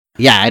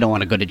Yeah, I don't want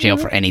to go to jail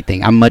for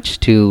anything. I'm much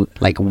too,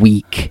 like,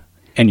 weak.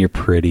 And you're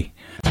pretty.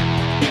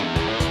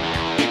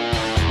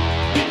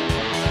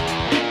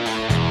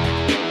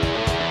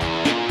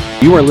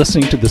 You are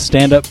listening to the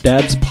Stand Up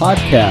Dads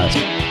podcast.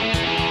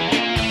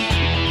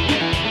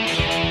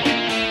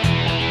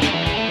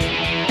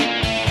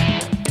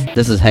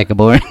 This is hecka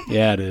boring.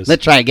 Yeah, it is.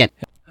 Let's try again.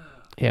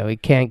 Yeah, we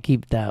can't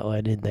keep that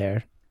one in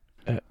there.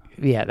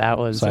 Yeah, that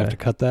was... So I have to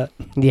cut that?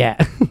 Yeah,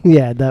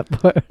 yeah, that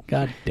part.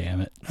 God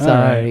damn it.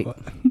 Sorry. All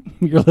right.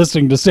 You're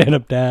listening to Stand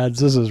Up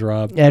Dads. This is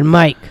Rob. And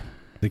Mike.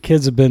 The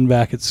kids have been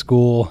back at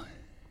school,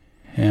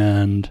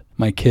 and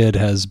my kid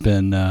has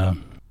been...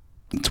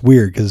 it's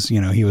weird because, you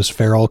know, he was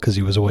feral because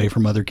he was away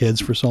from other kids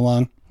for so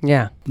long.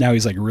 Yeah. Now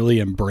he's, like,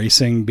 really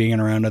embracing being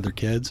around other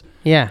kids.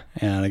 Yeah.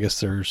 And I guess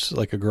there's,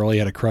 like, a girl he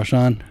had a crush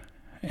on.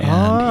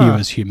 And he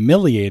was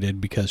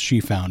humiliated because she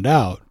found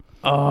out.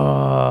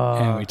 Oh.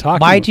 And we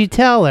talked. Why'd you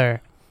tell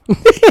her?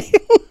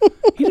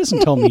 He doesn't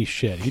tell me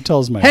shit. He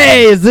tells my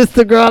Hey, mom. is this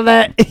the girl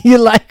that you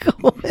like?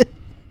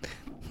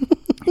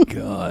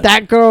 God.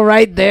 That girl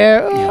right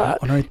there? Yeah,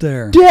 that one right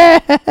there.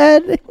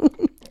 Dad.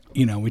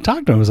 You know, we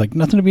talked to him. It was like,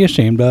 nothing to be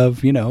ashamed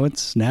of. You know,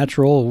 it's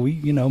natural. We,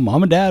 you know,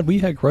 mom and dad, we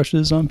had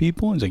crushes on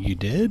people. He's like, you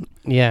did?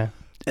 Yeah.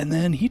 And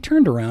then he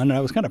turned around, and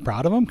I was kind of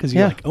proud of him because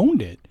he, like,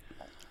 owned it.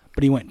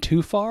 But he went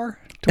too far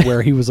to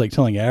where he was, like,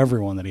 telling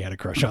everyone that he had a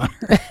crush on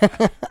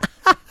her.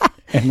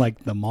 And,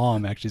 like, the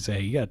mom actually said,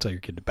 hey, you got to tell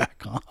your kid to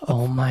back off.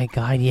 Oh, my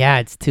God. Yeah,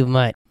 it's too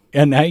much.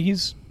 And now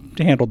he's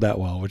handled that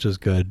well, which is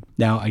good.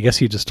 Now, I guess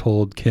he just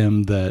told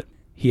Kim that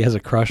he has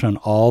a crush on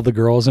all the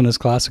girls in his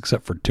class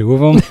except for two of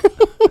them.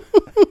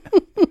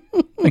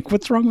 Like,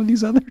 what's wrong with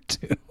these other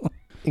two?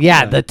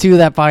 Yeah, the two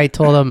that probably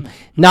told him,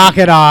 knock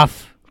it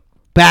off,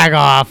 back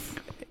off.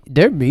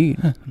 They're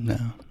mean. No.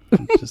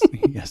 Just,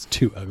 he has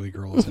two ugly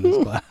girls in his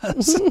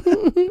class.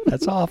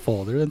 That's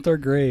awful. They're in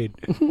third grade.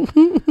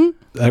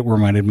 That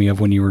reminded me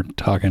of when you were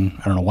talking.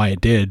 I don't know why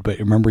it did, but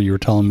remember you were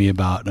telling me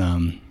about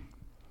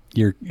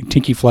your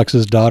Tinky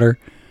Flex's daughter.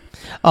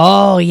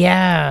 Oh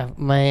yeah,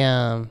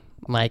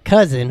 my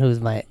cousin,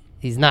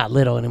 he's not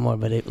little anymore,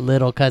 but a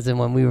little cousin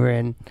when we were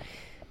in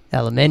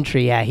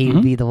elementary. Yeah, he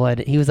would be the one.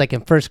 He was like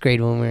in first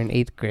grade when we were in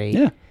 8th grade.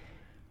 Yeah.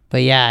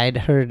 But yeah, I'd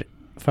heard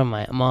from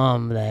my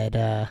mom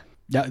that.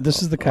 Yeah,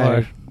 this is the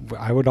kind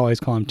I would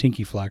always call him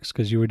Tinky Flex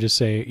because you would just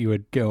say, you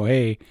would go,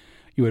 hey,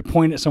 you would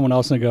point at someone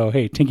else and go,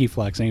 hey, Tinky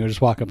Flex, and you would just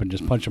walk up and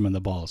just punch him in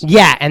the balls.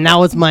 Yeah, and that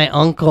was my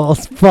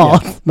uncle's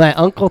fault. Yeah. My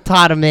uncle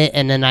taught him it,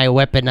 and then I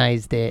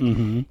weaponized it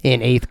in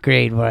 8th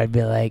grade where I'd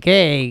be like,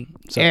 hey,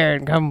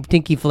 Aaron, come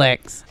Tinky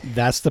Flex.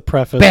 That's the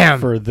preface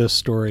for this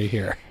story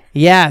here.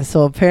 Yeah,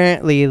 so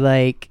apparently,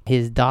 like,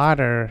 his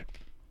daughter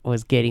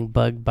was getting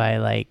bugged by,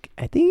 like,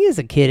 I think he was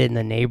a kid in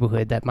the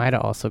neighborhood that might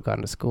have also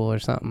gone to school or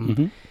something.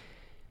 Mm-hmm.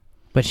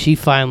 But she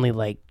finally,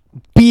 like,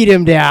 beat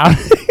him down.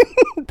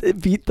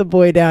 Beat the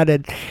boy down,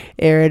 and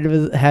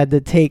Aaron had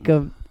to take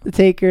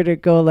her to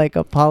go, like,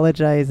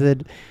 apologize.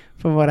 And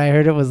from what I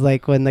heard, it was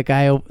like when the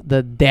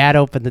dad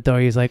opened the door,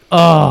 he was like,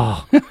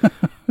 oh,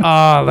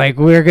 like,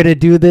 we're going to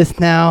do this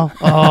now?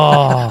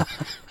 Oh,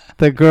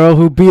 the girl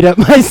who beat up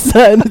my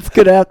son is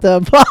going to have to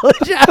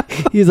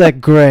apologize. He's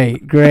like,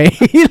 great.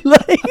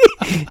 Like,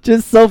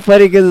 just so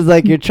funny because it's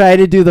like you're trying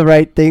to do the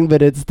right thing,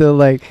 but it's still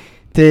like,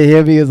 to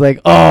him, he was like,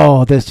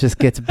 oh, this just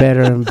gets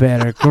better and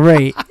better.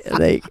 Great.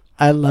 Like,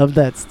 I love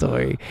that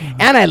story.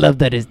 And I love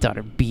that his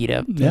daughter beat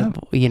up. Yeah.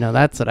 You know,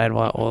 that's what I'd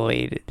want Ole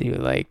to do.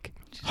 Like,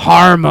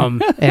 harm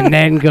him and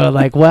then go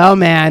like, well,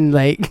 man,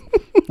 like.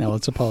 Now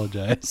let's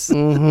apologize.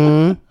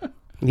 Mm-hmm.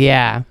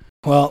 Yeah.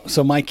 Well,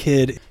 so my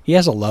kid, he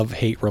has a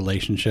love-hate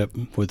relationship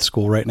with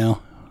school right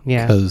now.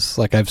 Yeah. Because,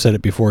 like I've said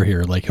it before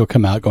here, like he'll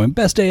come out going,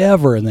 best day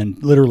ever. And then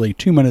literally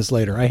 2 minutes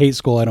later, I hate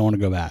school. I don't want to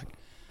go back.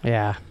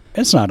 Yeah.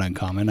 It's not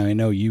uncommon. I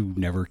know you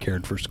never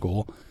cared for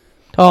school.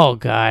 Oh,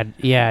 God.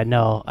 Yeah,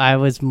 no. I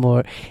was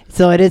more...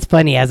 So it is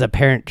funny as a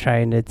parent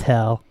trying to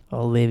tell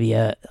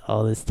Olivia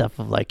all this stuff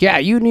of like, yeah,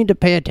 you need to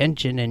pay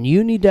attention and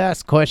you need to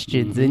ask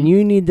questions and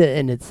you need to...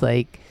 And it's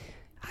like,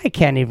 I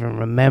can't even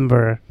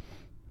remember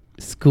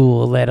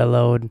school, let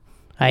alone...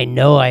 I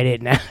know I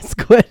didn't ask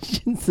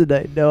questions and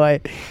I know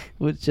I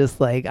was just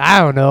like,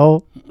 I don't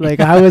know. Like,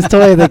 I was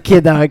totally the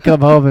kid that would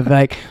come home and be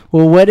like,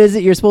 well, what is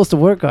it you're supposed to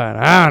work on?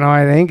 I don't know.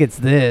 I think it's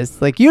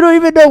this. Like, you don't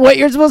even know what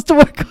you're supposed to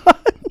work on.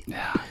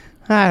 Yeah.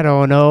 I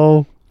don't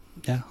know.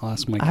 Yeah, I'll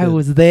ask my kid. I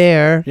was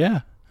there.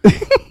 Yeah.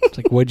 It's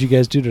like, what'd you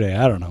guys do today?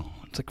 I don't know.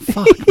 It's like,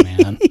 fuck,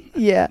 man.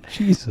 Yeah.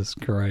 Jesus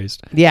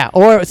Christ. Yeah,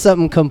 or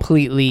something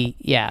completely,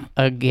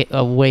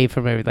 away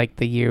from everything. Like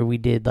the year we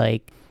did,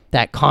 like,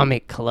 that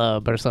comic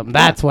club or something.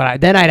 That's what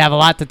then I'd have a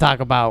lot to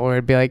talk about where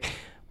it'd be like,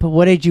 but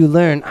what did you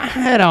learn?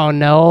 I don't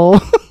know.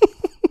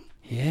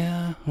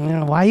 Yeah.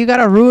 Why you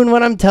gotta ruin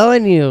what I'm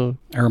telling you?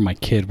 Or my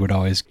kid would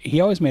always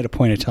made a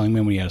point of telling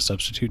me when he had a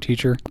substitute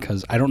teacher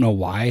because I don't know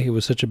why it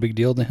was such a big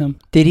deal to him.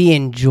 Did he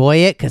enjoy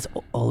it? Because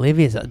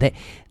Olivia's,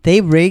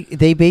 they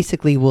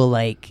basically will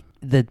like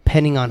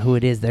depending on who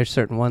it is, there's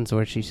certain ones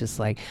where she's just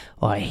like,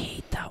 oh, I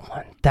hate that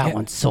one. That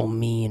one's so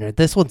mean, or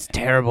this one's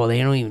terrible. They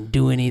don't even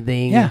do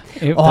anything. Yeah.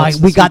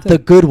 We got the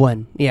good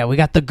one. Yeah, we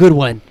got the good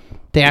one.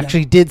 They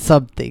actually did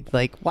something.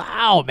 Like,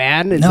 wow,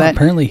 man.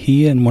 Apparently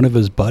he and one of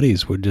his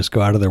buddies would just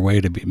go out of their way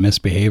to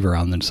misbehave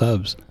around the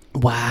subs.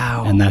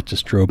 Wow. And that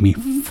just drove me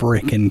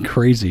freaking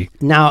crazy.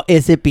 Now,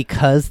 is it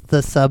because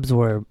the subs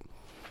were...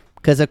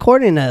 Because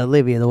according to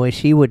Olivia, the way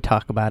she would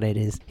talk about it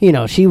is,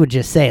 she would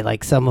just say,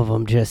 like, some of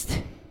them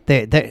just...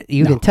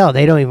 You can tell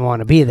they don't even want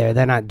to be there.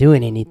 They're not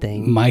doing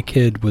anything. My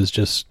kid was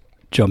just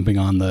jumping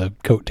on the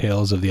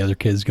coattails of the other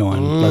kids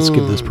going, let's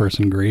give this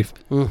person grief.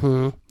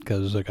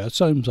 Because that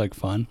seems like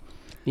fun.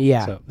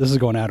 Yeah. So this is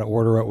going out of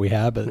order what we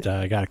have, but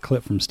I got a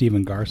clip from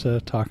Steven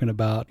Garza talking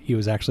about he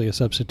was actually a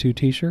substitute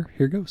teacher.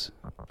 Here goes.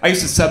 I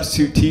used to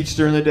substitute teach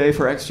during the day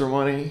for extra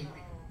money.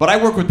 But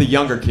I work with the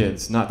younger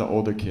kids, not the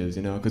older kids,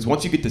 because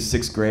once you get to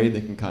 6th grade, they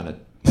can kind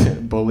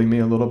of bully me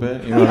a little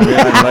bit, you know what I mean?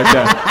 Like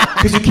that.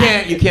 Because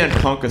you can't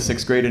punk a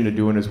 6th grader into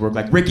doing his work.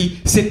 Like, Ricky,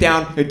 sit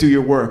down and do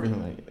your work. And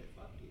I'm like,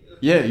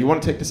 yeah, you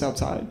want to take this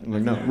outside? I'm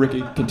like, no,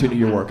 Ricky, continue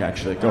your work,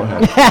 actually. Go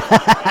ahead.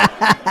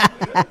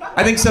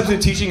 I think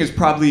substitute teaching is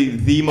probably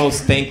the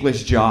most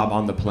thankless job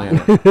on the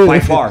planet, by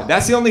far.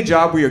 That's the only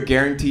job where you're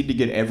guaranteed to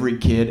get every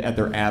kid at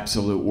their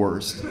absolute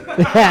worst.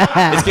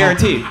 It's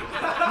guaranteed.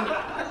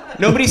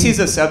 Nobody sees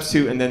a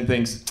substitute and then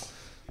thinks,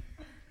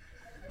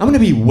 I'm going to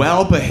be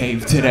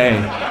well-behaved today.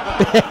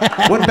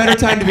 What better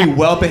time to be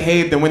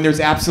well-behaved than when there's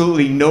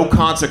absolutely no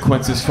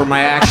consequences for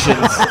my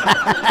actions?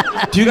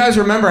 Do you guys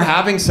remember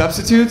having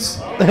substitutes?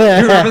 Do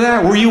you remember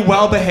that? Were you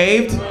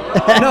well-behaved?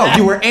 No,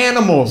 you were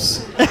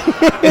animals.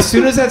 As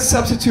soon as that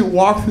substitute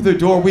walked through the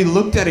door, we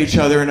looked at each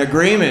other in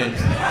agreement.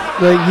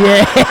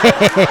 Yeah.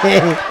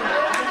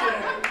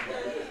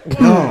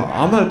 No,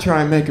 I'm going to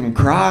try and make him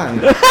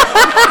cry.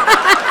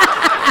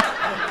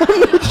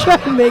 Try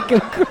to make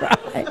him cry.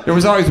 There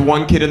was always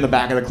one kid in the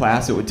back of the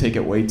class that would take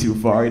it way too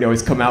far. He'd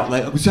always come out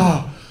like,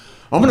 oh,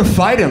 I'm going to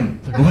fight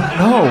him. Like, what?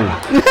 No.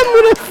 I'm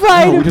going to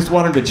fight him. We just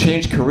want him to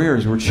change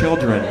careers. We're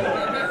children.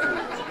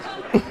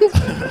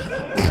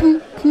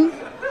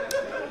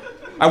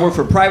 I work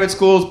for private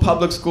schools,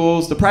 public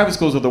schools. The private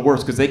schools are the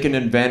worst because they can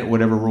invent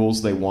whatever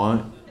rules they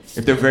want.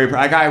 If they're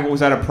I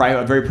was at a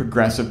very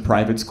progressive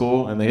private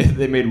school, and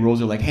they made rules.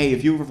 They're like, hey,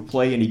 if you ever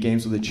play any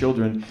games with the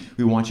children,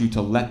 we want you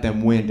to let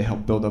them win to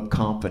help build up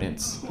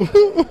confidence.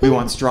 We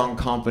want strong,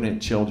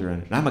 confident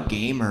children. And I'm a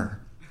gamer.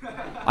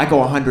 I go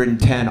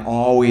 110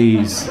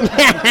 always.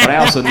 But I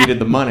also needed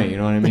the money, you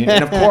know what I mean?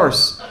 And of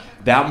course,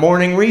 that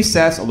morning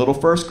recess, a little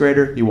first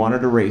grader, he wanted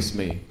to race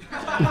me.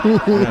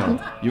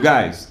 You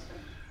guys,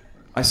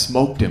 I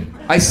smoked him.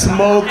 I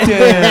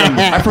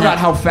forgot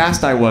how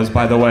fast I was,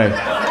 by the way.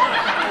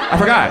 I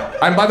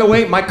forgot. And by the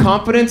way, my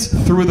confidence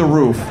through the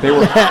roof. They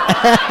were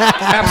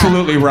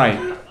absolutely right.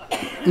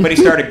 But he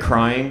started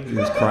crying. He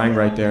was crying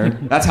right there.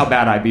 That's how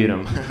bad I beat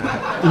him.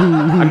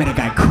 I made a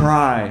guy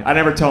cry. I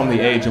never tell him the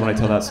age when I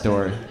tell that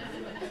story.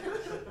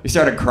 He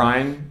started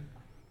crying.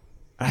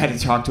 I had to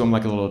talk to him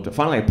like a little...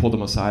 Finally, I pulled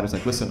him aside. I was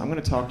like, listen, I'm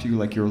going to talk to you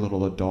like you're a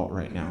little adult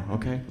right now,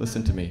 okay?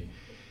 Listen to me.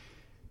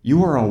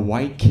 You are a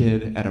white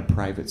kid at a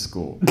private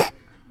school.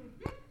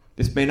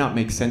 This may not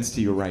make sense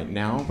to you right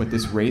now, but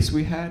this race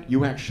we had,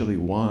 you actually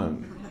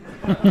won.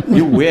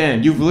 You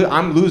win.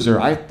 I'm loser.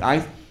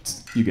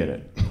 You get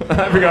it.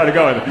 I forgot to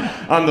go.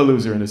 I'm the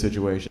loser in the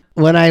situation.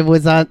 When I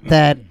was on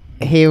that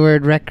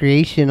Hayward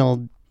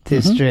Recreational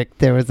District,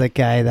 there was a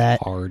guy that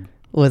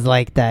was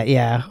like that.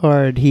 Yeah,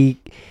 hard. He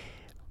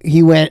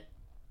went.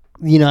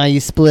 You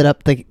split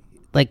up the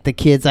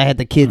kids. I had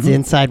the kids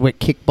inside with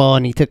kickball,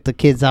 and he took the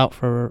kids out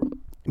for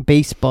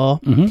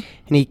baseball. And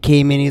he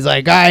came in. He's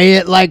like, I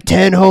hit like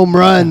 10 home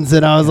runs,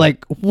 and I was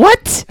like,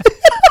 what?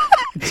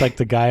 It's like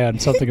the guy on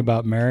Something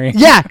About Mary.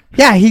 Yeah,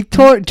 he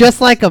tore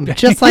just like him,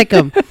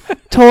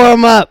 tore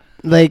him up.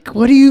 Like,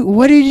 what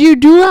did you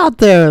do out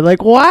there?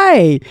 Like,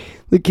 why?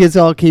 The kids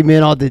all came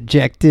in all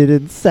dejected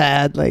and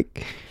sad.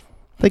 Like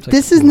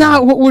this is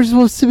not what we're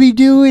supposed to be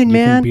doing, you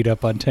man. Can beat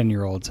up on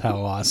 10-year-olds. How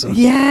awesome!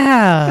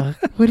 Yeah,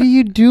 what are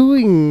you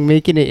doing?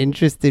 Making it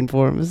interesting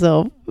for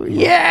himself.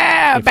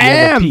 Yeah, if bam.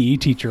 you have a PE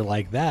teacher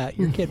like that,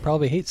 your kid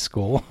probably hates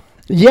school.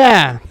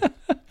 Yeah.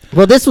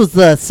 Well, this was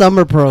the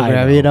summer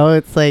program,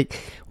 It's like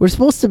we're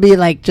supposed to be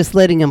like just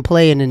letting them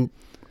play and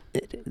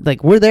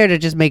like we're there to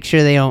just make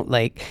sure they don't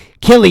like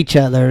kill each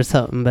other or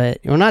something, but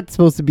we're not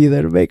supposed to be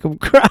there to make them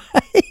cry.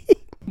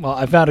 Well,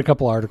 I found a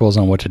couple articles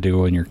on what to do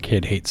when your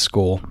kid hates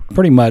school.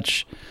 Pretty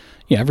much,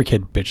 every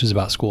kid bitches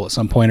about school at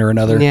some point or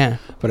another. Yeah.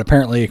 But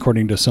apparently,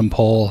 according to some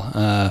poll,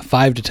 5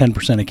 to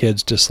 10% of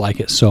kids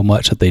dislike it so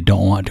much that they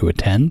don't want to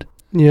attend.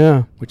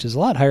 Yeah. Which is a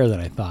lot higher than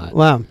I thought.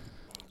 Wow.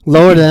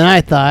 Lower than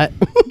I thought.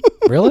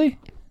 Really?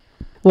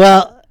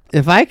 Well,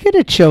 if I could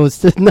have chose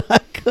to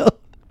not go.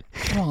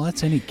 Well,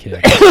 that's any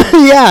kid.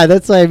 Yeah,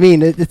 that's what I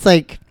mean. It's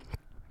like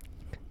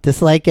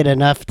dislike it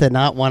enough to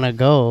not want to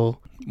go.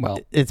 Well,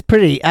 it's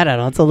pretty, I don't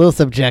know, it's a little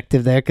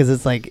subjective there because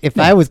it's like if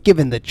I was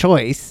given the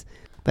choice,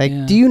 like,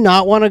 do you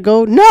not want to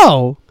go?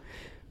 No.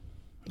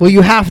 Well,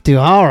 you have to.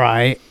 All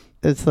right.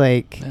 It's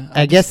like, Yeah,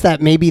 I guess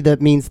that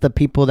means the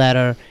people that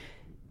are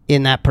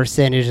in that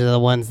percentage are the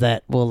ones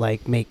that will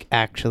like make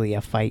actually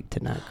a fight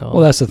to not go.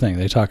 Well, that's the thing.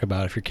 They talk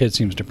about if your kid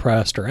seems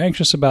depressed or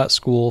anxious about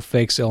school,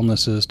 fakes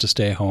illnesses to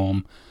stay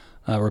home,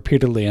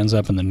 repeatedly ends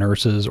up in the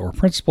nurse's or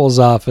principal's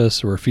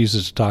office, or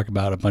refuses to talk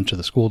about a bunch of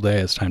the school day,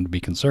 it's time to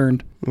be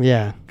concerned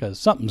Yeah. because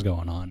something's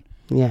going on.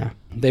 Yeah.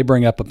 They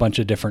bring up a bunch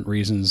of different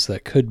reasons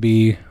that could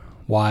be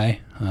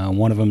why.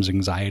 One of them is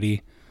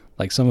anxiety.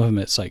 Like some of them,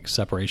 it's like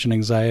separation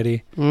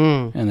anxiety.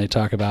 Mm. And they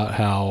talk about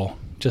how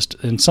just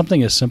in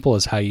something as simple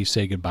as how you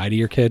say goodbye to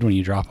your kid when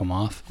you drop them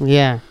off.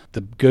 Yeah.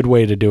 The good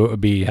way to do it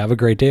would be, have a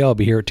great day. I'll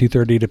be here at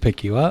 2:30 to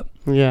pick you up.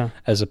 Yeah.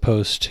 As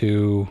opposed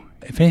to,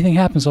 if anything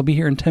happens, I'll be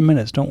here in 10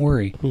 minutes. Don't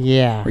worry.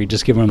 Yeah. Or you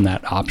just give them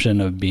that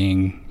option of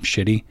being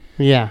shitty.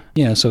 Yeah.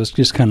 So it's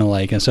just kind of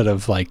like, instead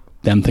of like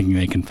them thinking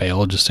they can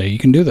fail, just say you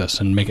can do this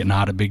and make it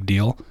not a big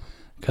deal.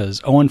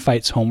 Because Owen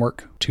fights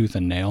homework tooth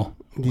and nail.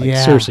 Like,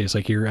 Yeah. seriously, it's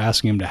like you're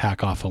asking him to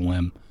hack off a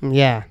limb.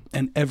 Yeah.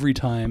 And every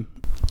time,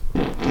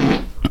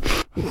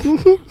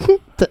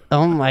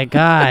 Oh my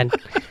God.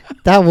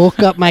 That woke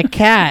up my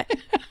cat.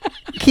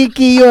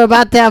 Kiki, you were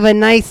about to have a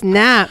nice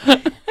nap.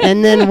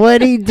 And then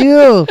what'd he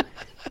do?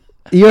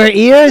 Your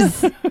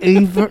ears,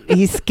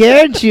 he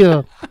scared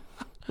you.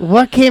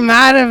 What came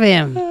out of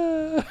him?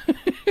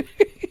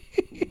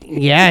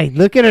 Yeah,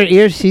 look at her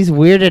ears. She's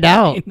weirded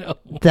out. I know.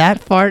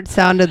 That fart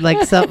sounded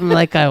like something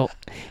like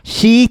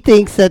she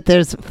thinks that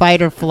there's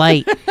fight or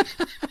flight.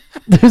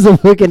 There's a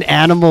fucking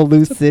animal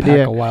loose in Pack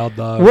here. a wild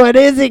dog. What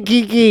is it,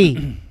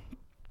 Kiki?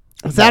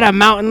 Is that a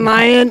mountain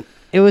lion?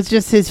 It was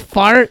just his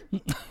fart.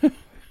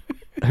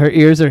 Her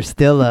ears are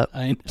still up.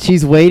 I know.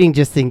 She's waiting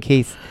just in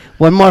case.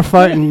 One more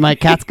fart and my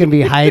cat's going to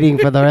be hiding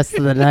for the rest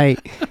of the night.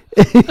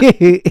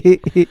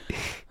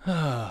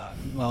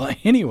 Well,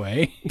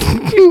 anyway,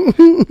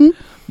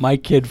 my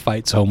kid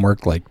fights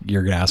homework like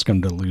you're going to ask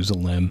him to lose a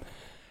limb.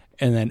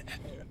 And then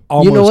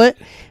almost... You know what?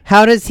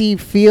 How does he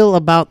feel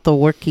about the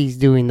work he's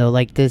doing, though?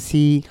 Like, does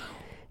he...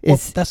 Well,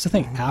 that's the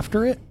thing.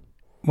 After it,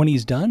 when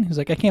he's done, he's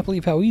like, I can't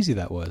believe how easy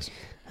that was.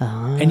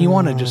 Ah. And you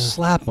want to just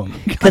slap him.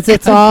 Because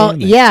it's all...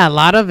 Yeah, a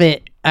lot of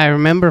it, I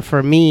remember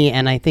for me,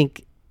 and I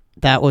think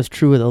that was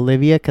true with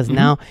Olivia, because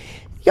now,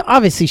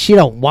 obviously, she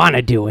don't want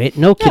to do it.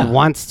 No kid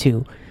wants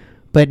to.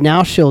 But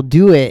now she'll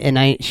do it,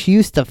 and she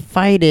used to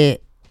fight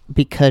it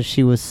because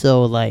she was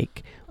so,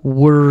 like,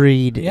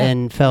 worried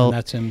and felt... And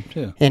that's him,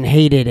 too. And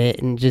hated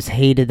it, and just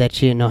hated that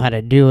she didn't know how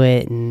to do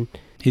it, and...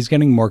 He's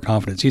getting more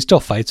confidence. He still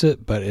fights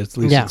it, but at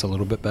least it's a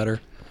little bit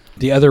better.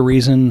 The other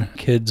reason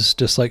kids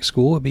dislike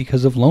school is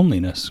because of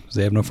loneliness, because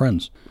they have no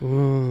friends.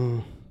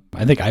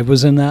 I think I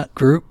was in that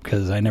group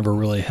because I never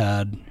really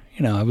had,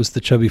 I was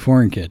the chubby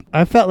foreign kid.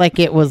 I felt like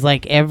it was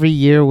like every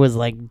year was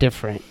like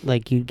different.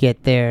 Like you'd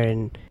get there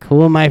and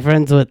who am I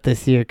friends with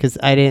this year? Because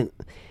I didn't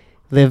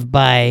live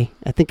by,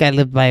 I think I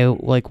lived by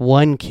like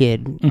one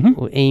kid.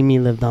 Amy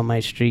lived on my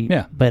street.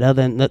 Yeah. But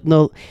other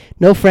than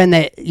no friend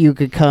that you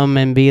could come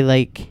and be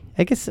like,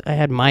 I guess I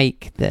had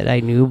Mike that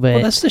I knew, but...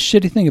 Well, that's the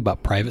shitty thing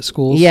about private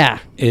schools. Yeah.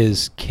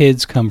 Is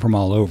kids come from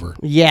all over.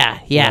 Yeah.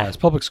 Whereas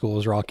public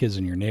schools are all kids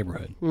in your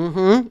neighborhood.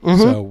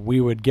 So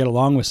we would get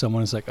along with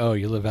someone. It's like, oh,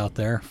 you live out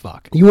there?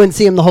 Fuck. You wouldn't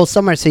see him the whole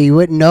summer, so you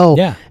wouldn't know.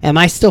 Yeah. Am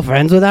I still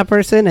friends with that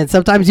person? And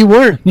sometimes you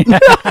weren't.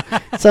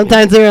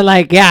 Sometimes they were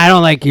like, yeah, I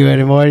don't like you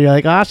anymore. You're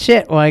like, oh,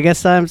 shit. Well, I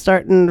guess I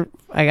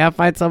gotta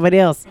find somebody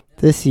else.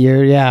 This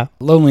year, yeah.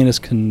 Loneliness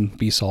can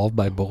be solved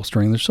by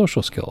bolstering their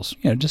social skills.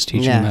 Just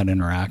teaching them how to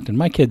interact. And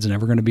my kid's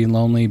never going to be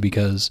lonely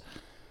because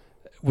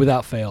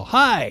without fail,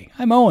 hi,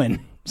 I'm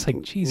Owen. It's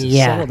like, Jesus,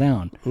 settle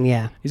down.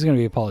 Yeah. He's going to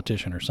be a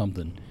politician or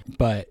something.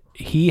 But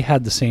he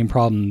had the same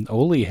problem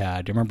Oli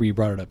had. Do you remember you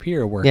brought it up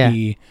here where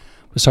he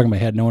was talking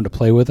about he had no one to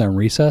play with on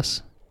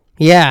recess?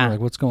 Yeah.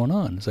 Like, what's going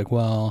on? It's like,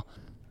 well,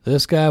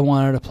 this guy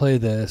wanted to play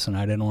this and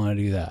I didn't want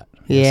to do that.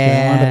 This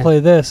guy wanted to play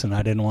this, and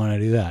I didn't want to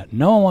do that.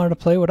 No one wanted to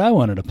play what I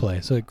wanted to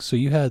play. So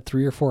you had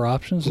 3 or 4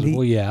 options?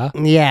 Well, yeah.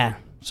 Yeah.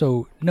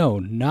 So, no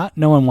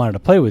one wanted to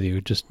play with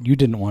you. Just you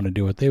didn't want to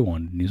do what they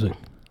wanted. And he's like,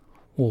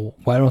 well,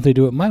 why don't they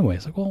do it my way?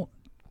 It's like, well,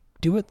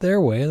 do it their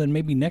way, and then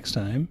maybe next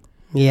time.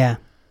 Yeah.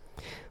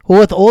 Well,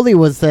 with Oli, it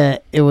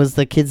was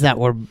the kids that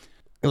were,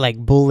 like,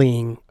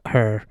 bullying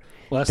her.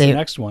 Well, that's the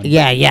next one.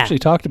 Yeah, We actually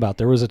talked about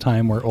there was a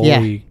time where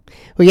Oli...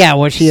 Well, yeah,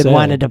 where she had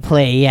wanted to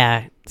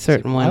play,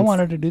 certain ones. I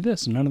wanted to do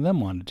this, and none of them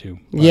wanted to.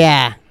 But.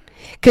 Yeah.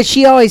 Because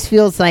she always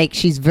feels like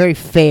she's very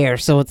fair.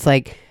 So it's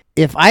like,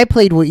 if I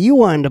played what you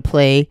wanted to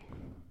play,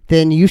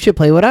 then you should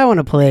play what I want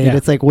to play. And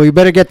it's like, well, you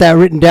better get that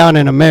written down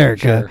in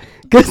America.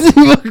 Because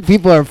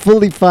people are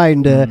fully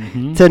fine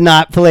to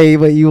not play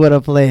what you want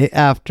to play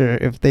after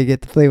if they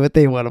get to play what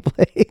they want to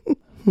play.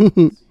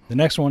 The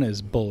next one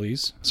is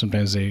bullies.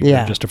 Sometimes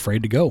they're just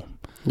afraid to go.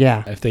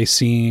 Yeah. If they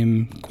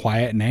seem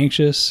quiet and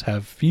anxious,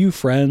 have few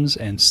friends,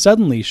 and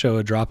suddenly show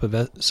a drop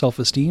of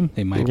self-esteem,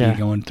 they might be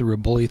going through a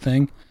bully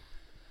thing.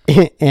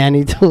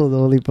 Annie told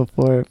Oli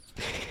before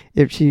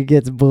if she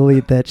gets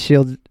bullied that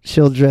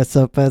she'll dress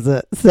up as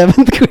a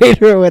 7th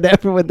grader or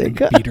whatever when they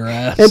come. Beat her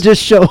ass. And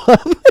just show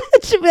up.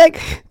 She'll be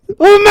like,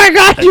 Oh my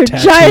God, you're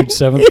tattooed giant.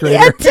 seventh grader.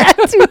 Yeah,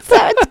 tattooed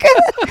seventh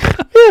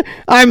grader.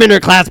 I'm in her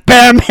class.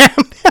 Bam, bam,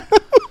 bam.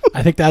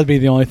 I think that'd be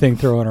the only thing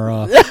throwing her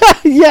off.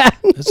 Yeah.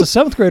 It's a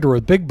seventh grader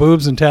with big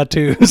boobs and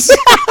tattoos.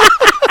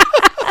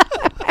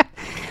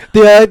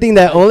 The other thing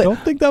that I Oli,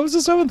 don't think that was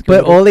a seventh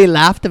grader. but Oli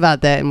laughed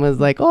about that and was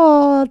like,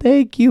 "Oh,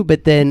 thank you."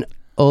 But then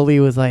Oli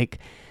was like,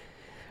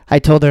 I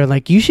told her,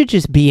 like, you should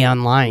just be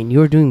online. You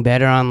were doing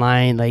better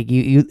online. Like,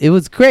 you it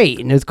was great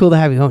and it was cool to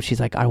have you home.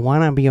 She's like, I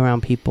want to be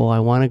around people. I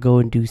want to go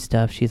and do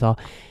stuff. She's all,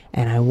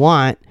 and I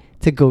want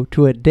to go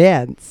to a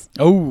dance.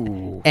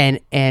 Oh. And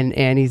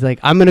he's like,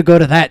 I'm gonna go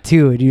to that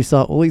too. And you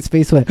saw Oli's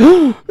face went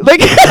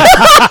like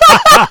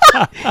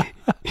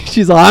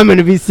she's like, I'm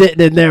gonna be sitting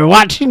in there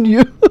watching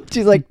you.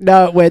 She's like,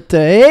 no, it went to,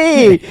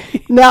 hey,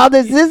 now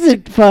this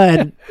isn't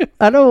fun.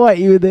 I don't want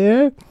you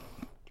there.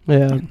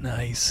 Yeah.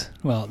 Nice.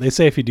 Well, they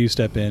say if you do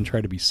step in,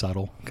 try to be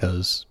subtle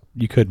because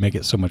you could make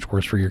it so much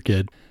worse for your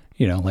kid.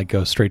 You know, like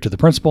go straight to the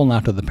principal,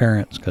 not to the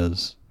parents,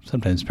 because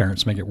sometimes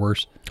parents make it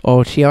worse.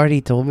 Oh, she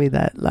already told me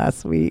that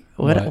last week.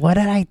 What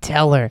did I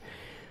tell her?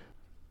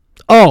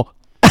 Oh,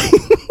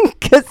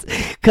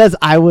 because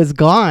I was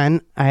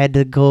gone. I had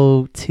to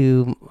go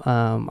to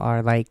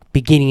our like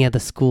beginning of the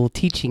school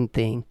teaching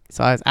thing.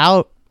 So I was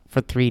out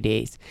for 3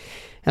 days,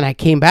 and I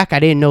came back. I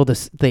didn't know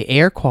the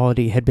air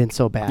quality had been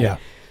so bad. Yeah.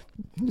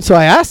 So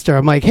I asked her,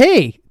 I'm like,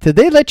 hey, did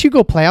they let you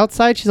go play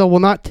outside? She's like,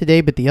 well, not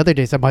today, but the other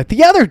days. I'm like,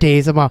 the other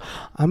days? I'm like,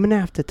 I'm going to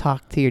have to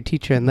talk to your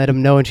teacher and let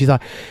him know. And she's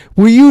like,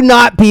 will you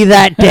not be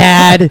that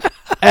dad?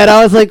 And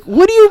I was like,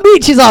 what do you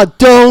mean? She's like,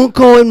 don't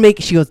go and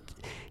make, she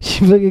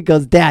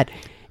goes, Dad,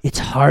 it's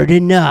hard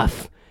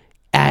enough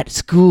at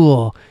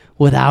school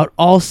without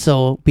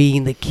also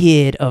being the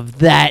kid of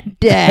that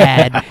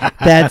dad.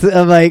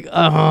 I'm like,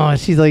 oh,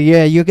 she's like,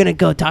 yeah, you're going to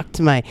go talk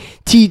to my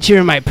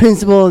teacher, my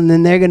principal, and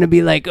then they're going to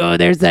be like, oh,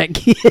 there's that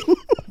kid.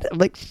 I'm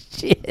like,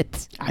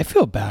 shit. I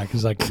feel bad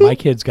because like my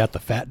kid's got the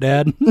fat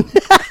dad,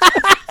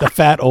 the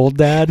fat old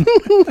dad.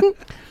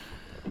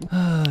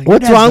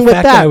 What's wrong with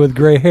fat that? Guy with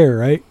gray hair,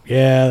 right?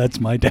 Yeah, that's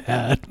my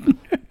dad.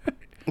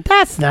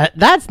 That's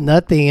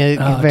nothing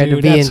compared to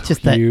Dude, being that's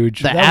just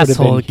huge. the That would have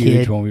asshole been huge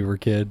kid. when we were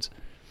kids.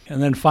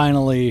 And then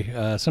finally,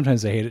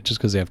 sometimes they hate it just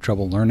because they have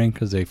trouble learning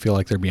because they feel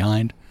like they're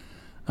behind.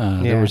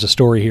 There was a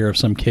story here of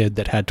some kid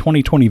that had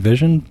 20/20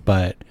 vision,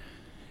 but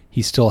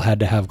he still had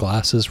to have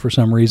glasses for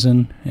some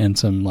reason and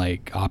some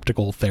like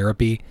optical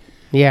therapy.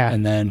 Yeah.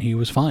 And then he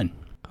was fine.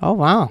 Oh,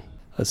 wow.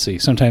 Let's see.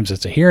 Sometimes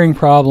it's a hearing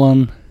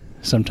problem.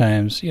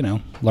 Sometimes,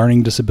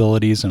 learning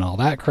disabilities and all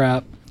that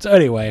crap. So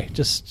anyway,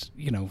 just,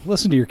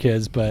 listen to your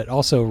kids, but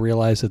also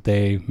realize that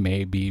they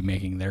may be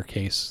making their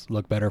case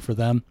look better for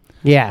them.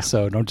 Yeah.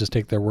 So don't just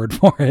take their word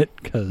for it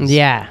because,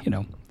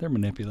 they're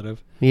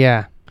manipulative.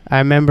 Yeah. I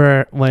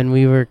remember when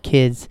we were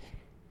kids,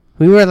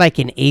 we were like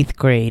in 8th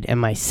grade, and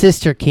my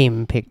sister came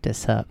and picked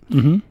us up.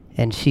 Mm-hmm.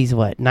 And she's,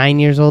 9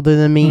 years older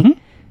than me? Mm-hmm.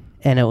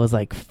 And it was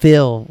like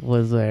Phil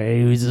was there.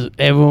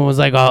 Everyone was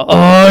like,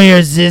 oh,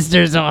 your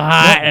sister's so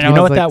hot. Yeah, and do I you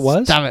know was what like, that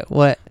was? Stop it.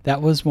 What?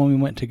 That was when we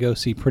went to go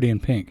see Pretty in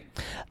Pink.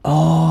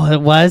 Oh,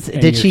 it was? And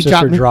Did your she sister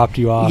drop me? dropped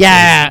you off?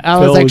 Yeah. I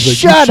Phil was like, "Your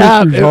shut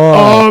up. sister's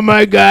hot." Oh,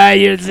 my God.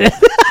 Your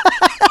sister.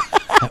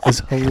 That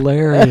was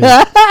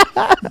hilarious.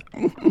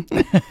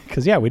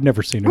 Because, we'd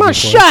never seen her Come on,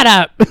 before. shut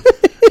up.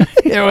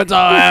 Everyone's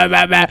all,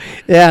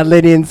 yeah,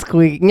 Liddy and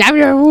Squeak.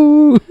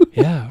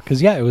 Yeah,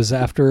 because, it was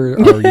after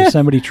our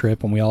Yosemite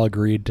trip, and we all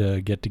agreed to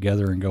get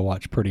together and go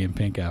watch Pretty in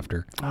Pink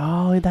after.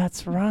 Oh,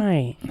 that's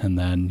right. And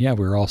then, we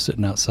were all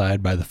sitting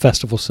outside by the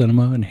Festival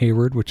Cinema in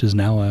Hayward, which is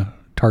now a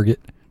Target.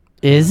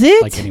 Is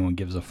it? Like anyone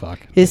gives a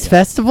fuck. Is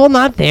Festival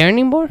not there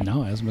anymore?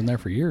 No, it hasn't been there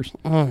for years.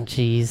 Oh,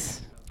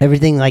 jeez.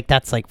 Everything like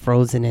that's like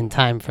frozen in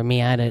time for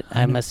me.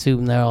 I'm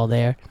assuming they're all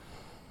there.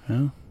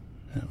 Yeah,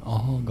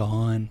 all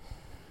gone.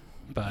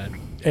 But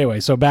anyway,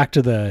 so back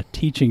to the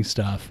teaching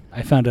stuff.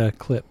 I found a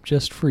clip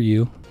just for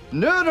you.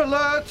 Nerd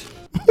alert!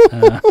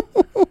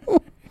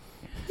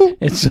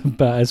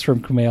 It's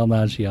from Kumail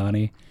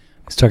Nanjiani.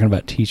 He's talking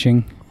about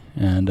teaching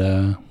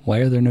and why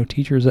are there no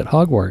teachers at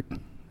Hogwarts?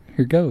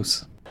 Here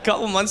goes. A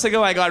couple months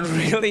ago, I got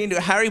really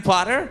into Harry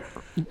Potter.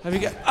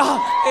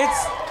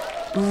 It's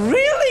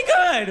really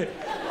good.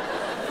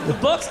 The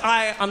books,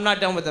 I'm not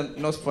done with them.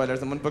 No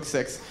spoilers. I'm on book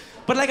 6.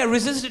 But I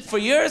resisted for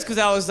years because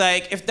I was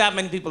like, if that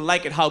many people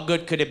like it, how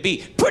good could it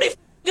be? Pretty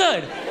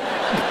good.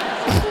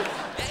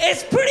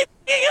 It's pretty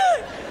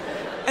good.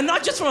 And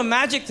not just from a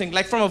magic thing,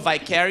 like from a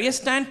vicarious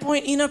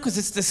standpoint, because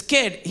it's this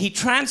kid, he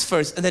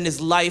transfers and then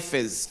his life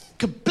is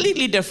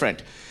completely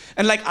different.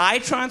 And I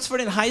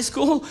transferred in high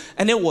school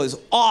and it was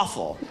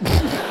awful.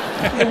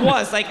 It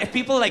was if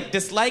people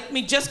disliked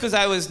me just because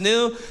I was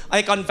new.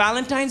 On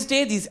Valentine's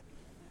Day, these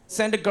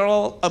sent a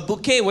girl a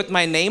bouquet with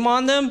my name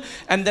on them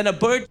and then a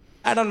bird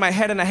had on my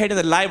head and I hid in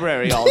the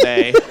library all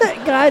day.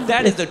 God.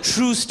 That is a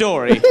true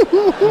story.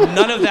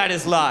 None of that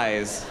is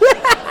lies.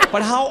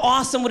 But how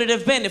awesome would it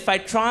have been if I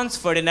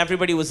transferred and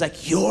everybody was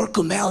like, you're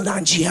Kumail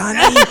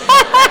Nanjiani?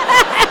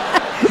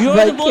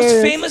 You're the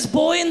most famous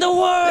boy in the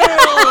world.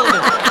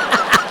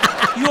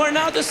 You are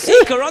now the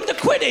seeker on the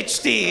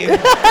Quidditch team. To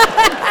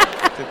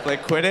play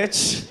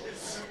Quidditch.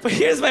 But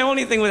here's my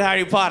only thing with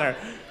Harry Potter.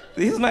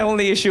 Here's my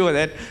only issue with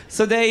it.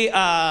 So they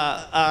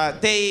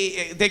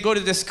go to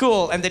the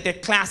school and they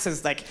take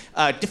classes like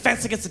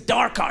defense against the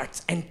dark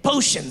arts and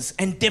potions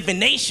and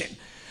divination.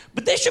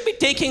 But they should be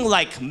taking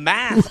like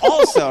math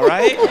also,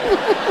 right?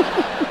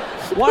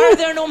 Why are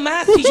there no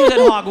math teachers at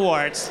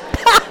Hogwarts?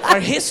 Or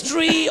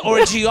history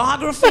or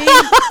geography?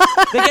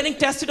 They're getting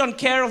tested on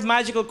care of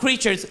magical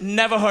creatures.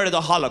 Never heard of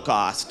the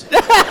Holocaust.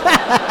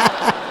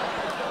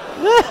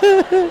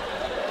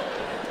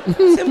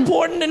 It's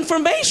important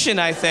information,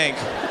 I think.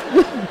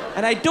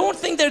 And I don't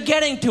think they're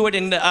getting to it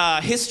in the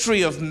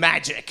history of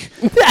magic.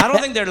 I don't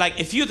think they're like,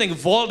 if you think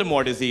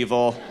Voldemort is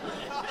evil,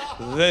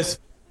 this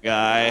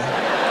guy.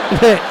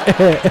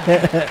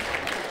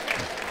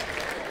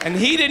 And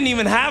he didn't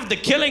even have the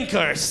killing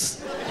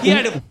curse. He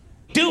had to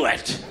do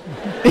it.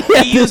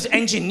 He used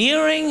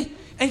engineering.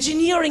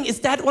 Engineering, is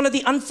that one of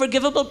the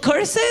unforgivable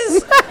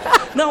curses?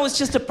 No, it's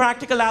just a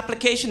practical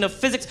application of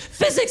physics.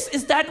 Physics,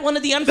 is that one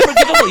of the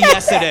unforgivable?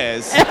 Yes, it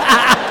is.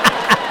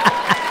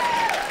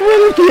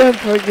 One of the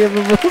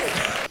unforgivable.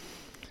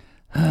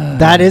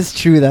 That is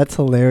true. That's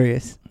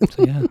hilarious.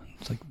 So yeah,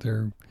 it's like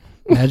they're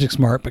magic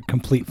smart but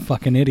complete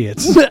fucking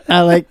idiots.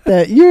 I like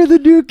that. You're the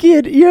new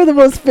kid. You're the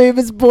most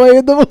famous boy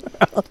in the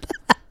world.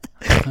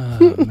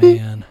 Oh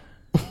man.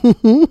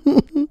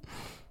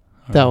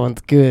 That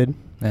one's good.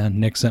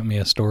 And Nick sent me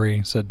a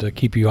story, said to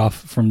keep you off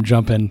from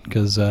jumping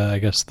because I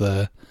guess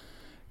the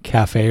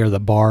cafe or the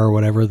bar or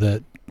whatever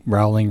that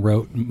Rowling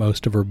wrote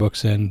most of her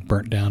books in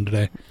burnt down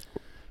today.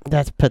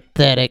 That's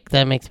pathetic.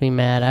 That makes me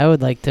mad. I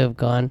would like to have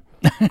gone.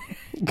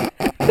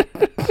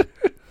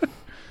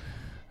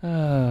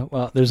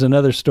 Well, there's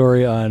another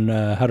story on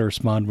how to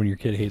respond when your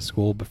kid hates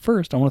school. But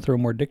first, I want to throw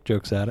more dick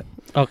jokes at it.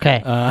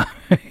 Okay.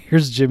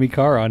 Here's Jimmy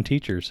Carr on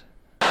teachers.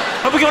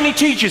 Have we got any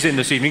teachers in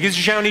this evening? Gives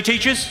a shout, any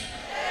teachers?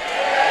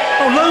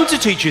 Oh, loads of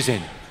teachers in.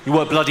 You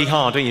work bloody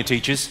hard, don't you,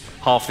 teachers?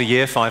 Half the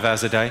year, 5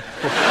 hours a day.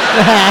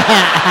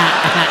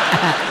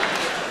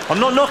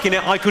 I'm not knocking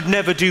it. I could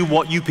never do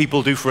what you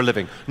people do for a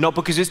living. Not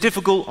because it's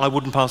difficult. I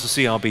wouldn't pass a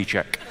CRB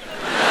check.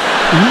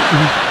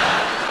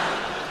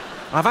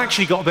 I've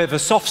actually got a bit of a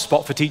soft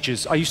spot for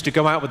teachers. I used to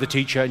go out with a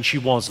teacher and she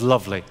was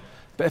lovely.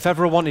 But if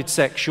ever I wanted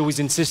sex, she always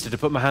insisted to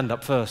put my hand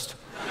up first.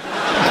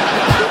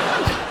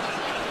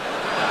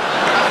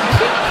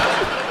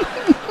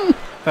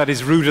 That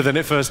is ruder than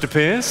it first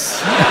appears.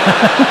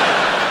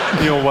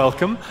 You're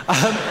welcome.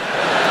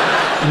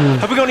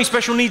 Have we got any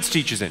special needs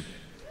teachers in?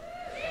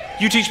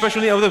 You teach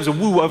special needs? Oh, there was a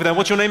woo over there.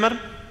 What's your name, madam?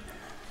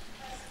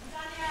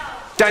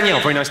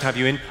 Danielle, very nice to have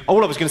you in.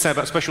 All I was going to say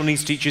about special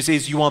needs teachers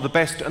is you are the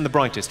best and the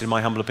brightest, in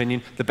my humble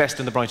opinion, the best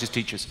and the brightest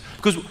teachers.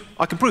 Because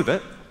I can prove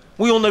it.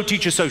 We all know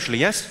teachers socially,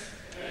 yes?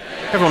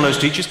 Everyone knows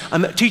teachers.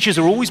 And teachers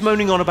are always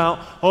moaning on about,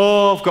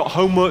 oh, I've got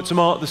homework to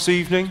mark this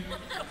evening.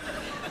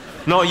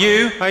 Not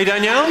you, hey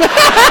Danielle?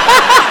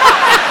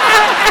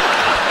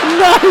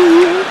 Not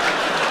you.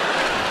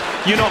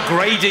 You're not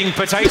grading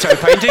potato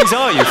paintings,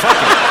 are you? Fuck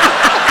it.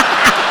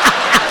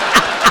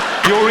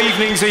 Your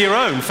evenings are your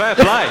own, fair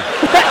play.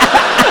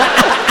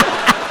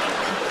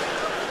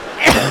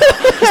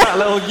 That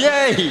little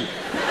yay.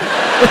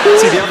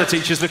 See the other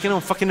teachers looking, oh,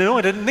 fucking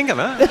annoyed, I didn't think of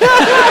that.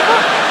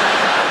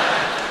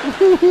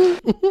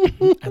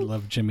 I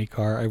love Jimmy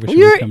Carr. I wish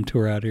he would come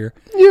tour out here.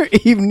 Your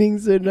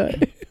evenings are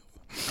nice.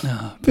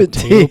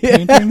 Potato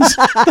paintings?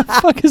 What the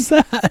fuck is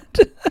that?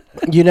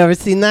 You never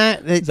seen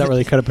that? Is that where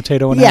they cut a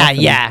potato in Yeah, half?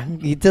 yeah.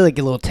 You did like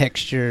a little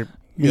texture.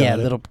 Yeah, it.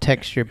 little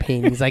texture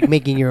paintings, like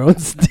making your own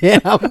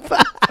stamp.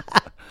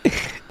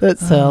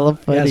 That's hella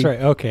funny. Yeah, that's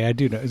right. Okay, I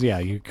do know. Yeah,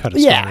 you cut a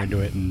star into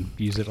it and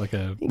use it like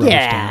a rubber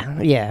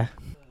stamp. Yeah.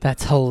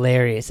 That's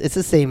hilarious. It's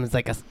the same as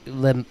like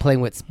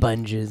playing with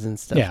sponges and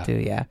stuff too.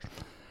 Yeah.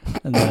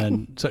 And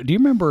then, so do you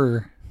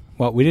remember?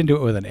 Well, we didn't do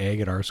it with an egg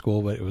at our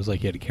school, but it was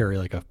like you had to carry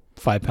like a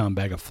 5-pound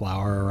bag of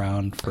flour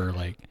around for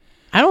like.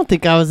 I don't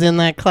think I was in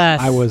that class.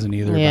 I wasn't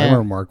either. Yeah. But I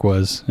remember Mark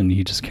was, and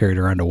he just carried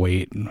around a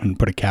weight and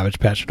put a Cabbage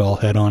Patch doll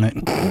head on it,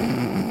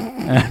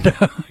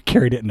 and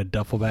carried it in a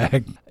duffel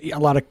bag. A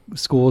lot of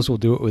schools will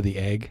do it with the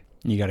egg.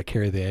 You got to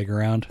carry the egg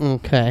around.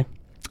 Okay.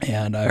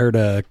 And I heard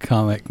a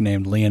comic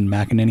named Liam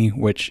McEnany,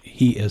 which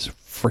he is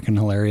freaking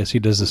hilarious. He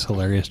does this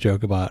hilarious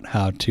joke about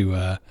how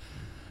to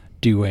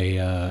do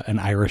an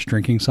Irish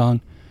drinking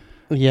song.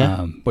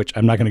 Yeah. Which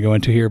I'm not going to go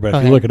into here, but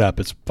if you look it up,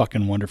 it's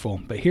fucking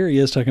wonderful. But here he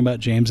is talking about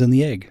James and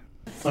the egg.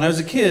 When I was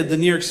a kid, the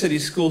New York City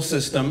school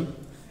system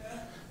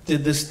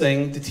did this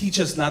thing to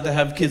teach us not to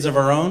have kids of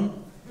our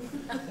own.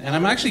 And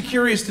I'm actually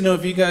curious to know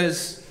if you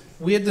guys,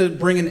 we had to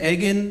bring an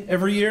egg in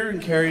every year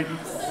and carry,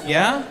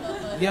 yeah?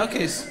 Yeah,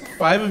 okay,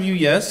 5 of you,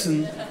 yes,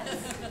 and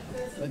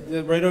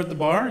right over at the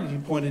bar, you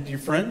pointed to your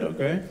friend,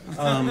 okay.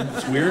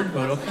 It's weird,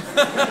 but okay.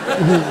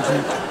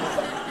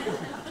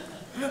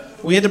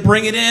 We had to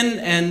bring it in,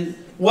 and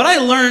what I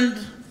learned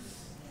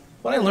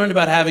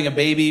about having a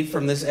baby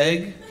from this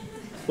egg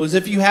was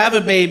if you have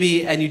a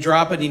baby and you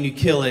drop it and you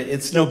kill it,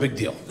 it's no big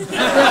deal.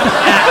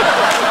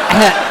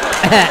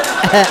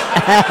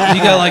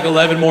 You got like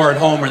 11 more at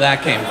home where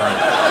that came from.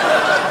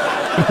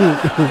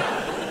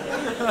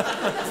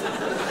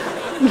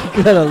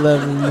 Got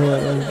 11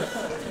 more.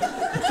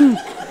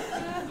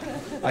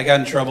 I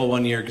got in trouble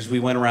one year because we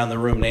went around the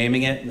room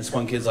naming it, and this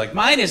one kid's like,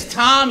 mine is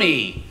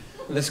Tommy.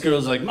 And this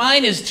girl's like,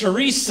 mine is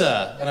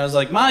Teresa. And I was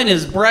like, mine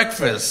is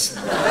breakfast.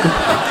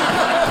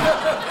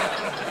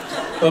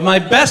 But my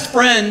best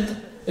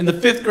friend in the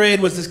 5th grade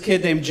was this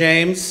kid named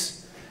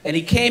James. And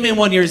he came in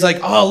one year, he's like,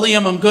 oh,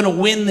 Liam, I'm going to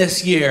win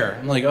this year.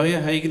 I'm like, oh yeah,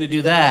 how are you going to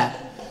do that?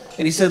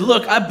 And he said,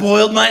 look, I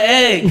boiled my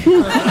egg.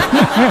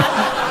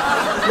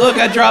 Look,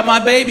 I dropped my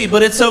baby,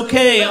 but it's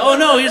okay. Oh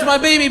no, here's my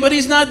baby, but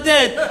he's not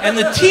dead. And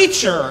the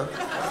teacher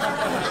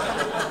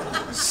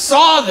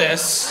saw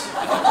this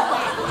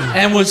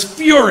and was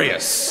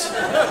furious.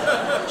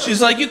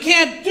 She's like, you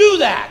can't do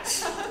that.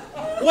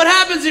 What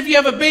happens if you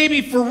have a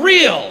baby for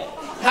real?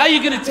 How are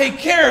you going to take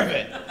care of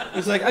it?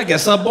 He's like, I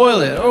guess I'll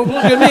boil it. Oh,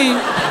 look at me.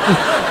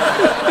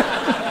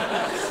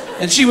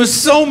 And she was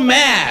so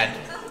mad,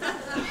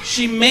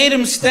 she made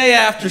him stay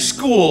after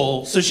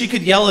school so she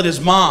could yell at his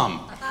mom,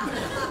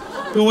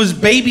 who was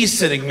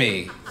babysitting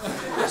me.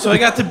 So I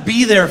got to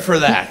be there for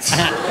that.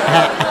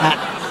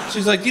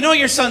 She's like, do you know what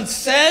your son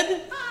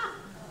said?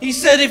 He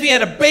said if he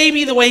had a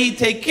baby, the way he'd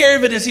take care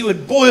of it is he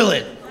would boil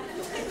it.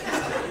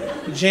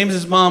 And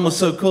James's mom was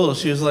so cool.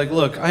 She was like,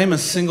 look, I am a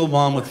single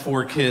mom with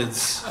 4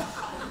 kids.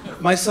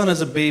 My son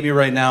has a baby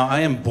right now. I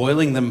am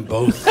boiling them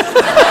both. If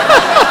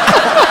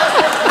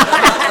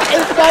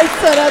my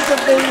son has a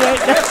baby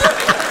right now,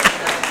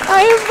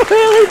 I am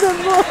boiling them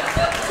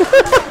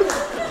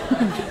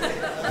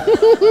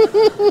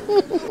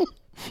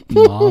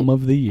both. Mom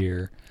of the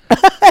year.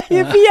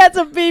 If he has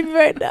a baby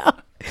right now,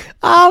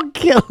 I'll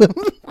kill him.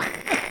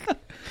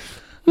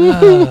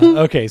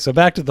 Okay, so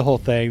back to the whole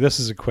thing. This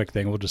is a quick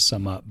thing. We'll just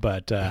sum up.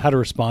 But how to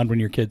respond when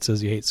your kid says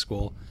he hates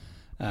school.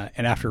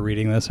 And after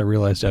reading this, I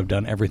realized I've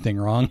done everything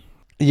wrong.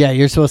 Yeah,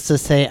 you're supposed to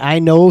say, I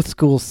know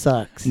school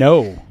sucks.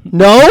 No.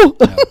 No?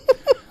 No.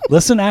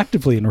 Listen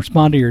actively and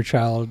respond to your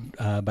child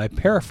by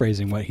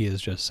paraphrasing what he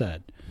has just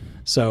said.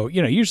 So,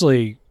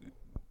 usually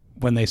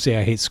when they say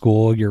I hate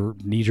school, your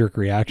knee-jerk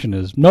reaction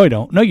is, no, I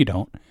don't. No, you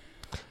don't.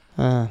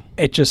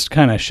 It just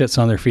kind of shits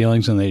on their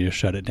feelings and they just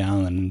shut it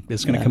down and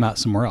it's going to come out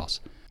somewhere else.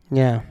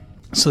 Yeah.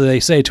 So they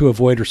say to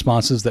avoid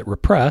responses that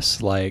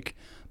repress, like,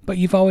 but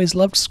you've always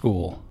loved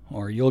school,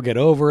 or you'll get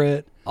over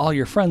it, all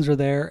your friends are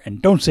there,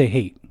 and don't say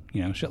hate,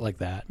 shit like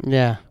that.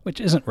 Yeah. Which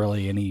isn't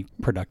really any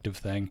productive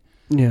thing.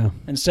 Yeah.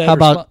 Instead, how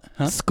about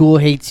school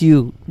hates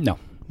you? No.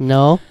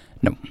 No?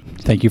 No.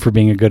 Thank you for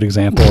being a good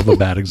example of a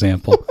bad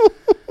example.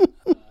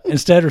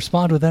 Instead,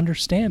 respond with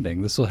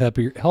understanding. This will help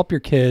your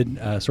kid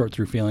sort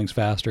through feelings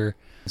faster.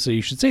 So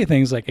you should say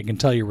things like, I can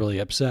tell you're really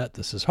upset.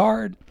 This is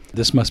hard.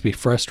 This must be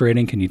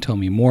frustrating. Can you tell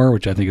me more?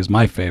 Which I think is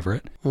my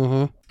favorite.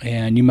 Mm-hmm.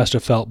 And you must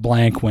have felt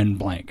blank when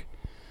blank.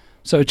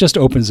 So it just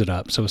opens it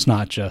up. So it's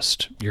not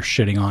just you're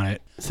shitting on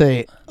it.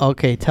 Say,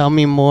 okay, tell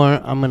me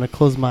more. I'm going to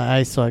close my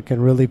eyes so I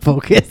can really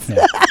focus.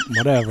 Yeah,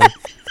 whatever.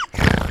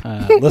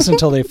 Listen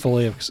until they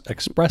fully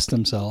express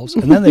themselves.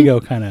 And then they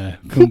go kind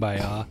of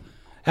kumbaya.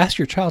 Ask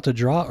your child to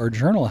draw or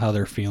journal how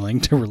they're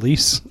feeling to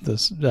release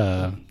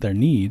their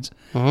needs.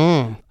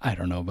 I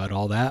don't know about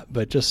all that,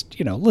 but just,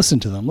 listen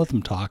to them. Let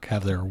them talk,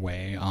 have their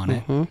way on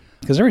it.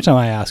 Because every time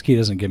I ask, he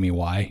doesn't give me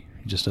why.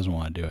 He just doesn't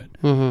want to do it.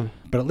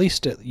 But at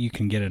least you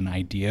can get an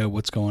idea of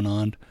what's going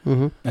on.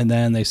 And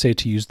then they say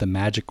to use the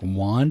magic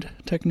wand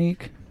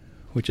technique,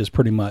 which is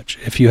pretty much,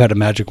 if you had a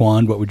magic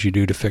wand, what would you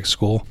do to fix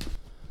school?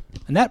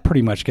 And that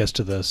pretty much gets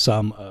to the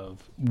sum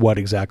of what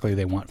exactly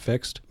they want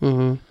fixed.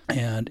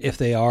 And if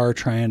they are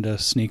trying to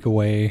sneak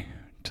away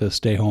to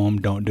stay home,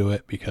 don't do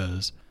it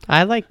because...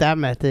 I like that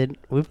method.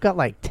 We've got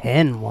like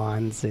 10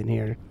 wands in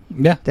here.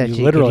 Yeah, that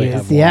you literally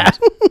have wands. Yeah.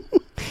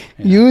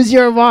 Use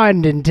your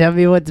wand and tell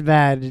me what's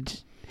bad.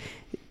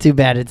 Too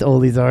bad it's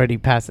Oli's already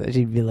passed it.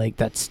 She'd be like,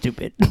 that's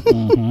stupid.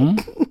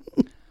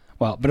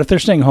 Well, but if they're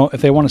staying home,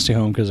 if they want to stay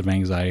home because of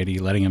anxiety,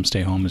 letting them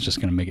stay home is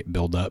just going to make it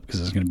build up because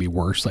it's going to be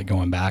worse, like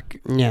going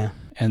back. Yeah.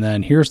 And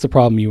then here's the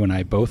problem you and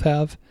I both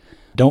have.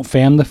 Don't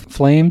fan the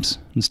flames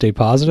and stay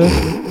positive.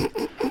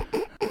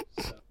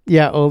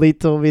 Yeah, Oli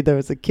told me there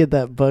was a kid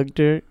that bugged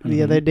her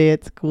the other day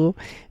at school,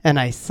 and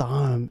I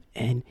saw him,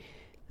 and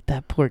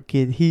that poor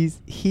kid, he's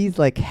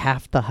like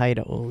half the height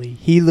of Oli.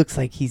 He looks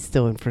like he's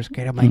still in first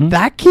grade. I'm like,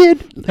 that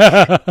kid?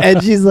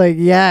 And she's like,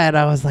 yeah. And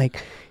I was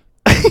like,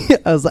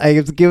 I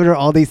was giving her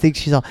all these things.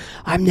 She's all,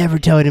 I'm never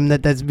telling him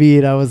that that's me.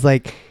 And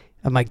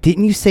I'm like,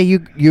 didn't you say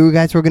you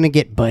guys were going to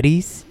get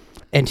buddies?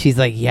 And she's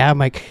like, yeah. I'm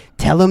like,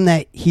 tell him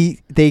that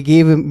they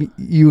gave him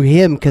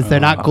because they're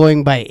not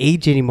going by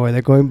age anymore.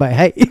 They're going by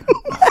height.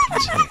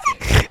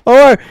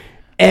 Or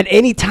at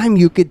any time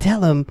you could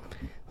tell him,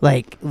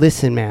 like,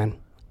 listen, man,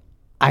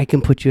 I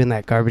can put you in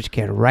that garbage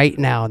can right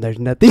now and there's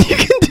nothing you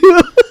can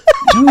do.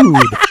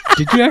 Dude,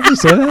 did you actually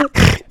say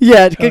that?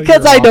 Yeah,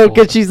 because I know,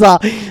 because she's all,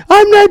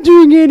 I'm not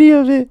doing any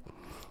of it.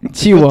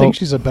 She won't. I think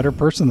she's a better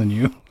person than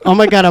you. Oh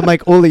my God, I'm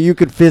like, Oli, you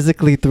could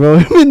physically throw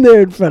him in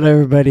there in front of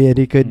everybody and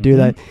he couldn't do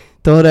that.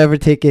 Don't ever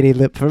take any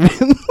lip from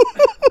him.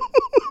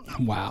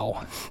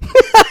 Wow.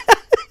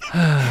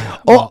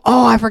 Oh,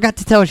 I forgot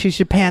to tell her she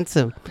should pants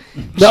him.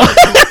 No.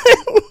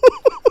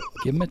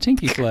 Give him a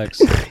tinky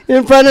flex.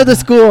 In front of the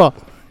school.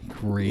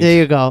 Great. There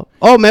you go.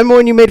 Oh, remember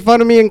when you made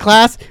fun of me in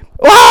class?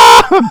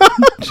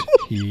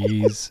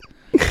 Jeez.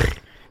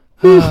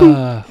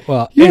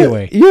 Well,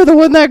 anyway. You're the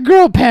one that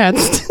girl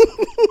pantsed.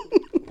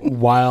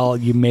 While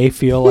you may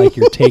feel like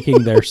you're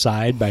taking their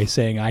side by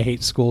saying I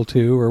hate school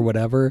too or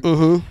whatever,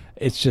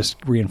 it's just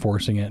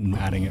reinforcing it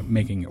and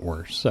making it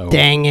worse. So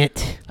dang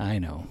it. I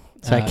know.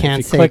 So I can't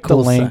if you say click the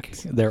cool link,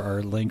 sucks. there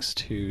are links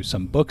to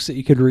some books that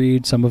you could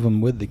read, some of them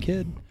with the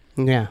kid.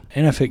 Yeah.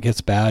 And if it gets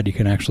bad, you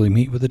can actually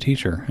meet with the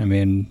teacher. I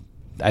mean,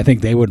 I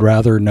think they would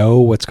rather know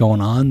what's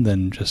going on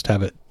than just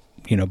have it,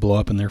 blow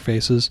up in their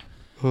faces.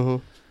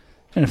 And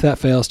if that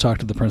fails, talk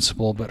to the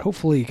principal, but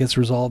hopefully it gets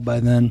resolved by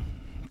then.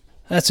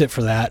 That's it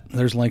for that.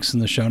 There's links in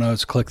the show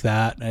notes. Click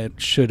that.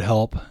 It should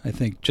help. I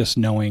think just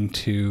knowing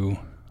to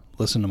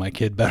listen to my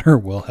kid better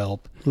will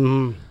help.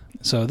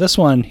 So this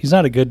one, he's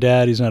not a good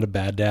dad. He's not a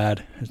bad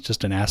dad. It's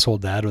just an asshole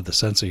dad with a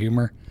sense of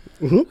humor.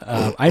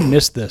 I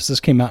missed this. This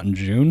came out in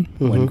June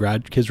when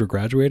kids were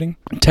graduating.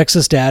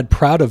 Texas dad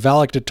proud of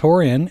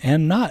valedictorian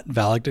and not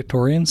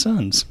valedictorian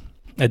sons.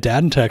 A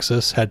dad in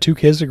Texas had 2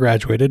 kids that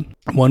graduated.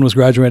 One was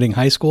graduating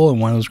high school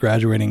and one was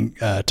graduating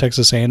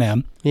Texas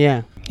A&M.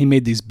 Yeah. He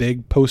made these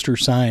big poster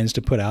signs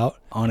to put out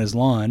on his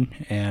lawn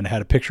and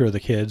had a picture of the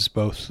kids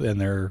both in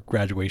their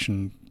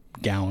graduation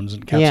gowns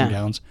and caps and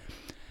gowns.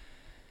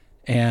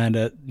 And,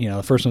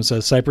 the first one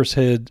says Cypress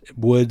Head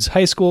Woods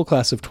High School,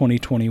 class of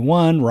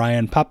 2021,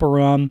 Ryan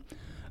Paparam,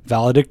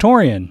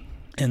 valedictorian.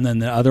 And then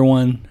the other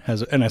one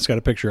has, and it's got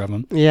a picture of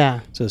him. Yeah.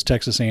 It says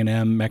Texas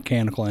A&M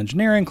Mechanical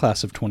Engineering,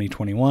 class of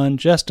 2021,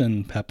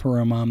 Justin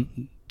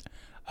Paparam,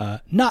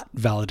 not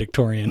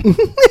valedictorian.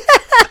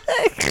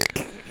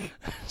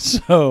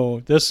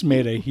 So this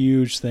made a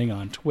huge thing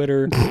on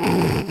Twitter.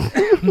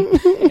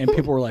 And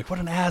people were like, what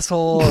an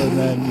asshole. And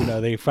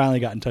then, they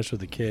finally got in touch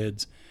with the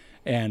kids.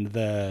 And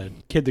the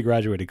kid that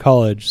graduated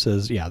college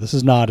says, yeah, this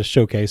is not a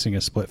showcasing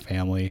a split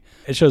family.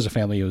 It shows a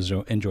family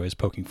who enjoys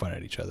poking fun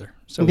at each other.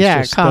 So it's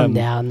just, calm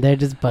down. They're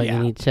just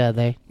bugging each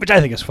other. Which I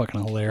think is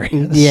fucking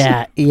hilarious.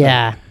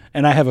 Yeah.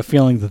 And I have a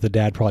feeling that the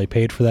dad probably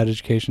paid for that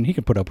education. He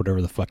can put up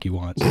whatever the fuck he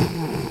wants.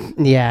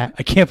 Yeah.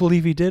 I can't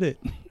believe he did it.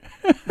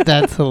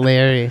 That's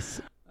hilarious.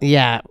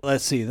 Yeah.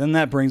 Let's see. Then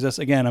that brings us,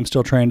 again, I'm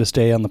still trying to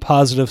stay on the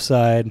positive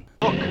side.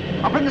 Look,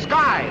 up in the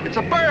sky. It's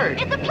a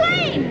bird. It's a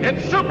plane.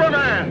 It's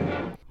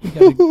Superman.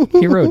 You got a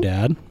hero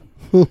dad.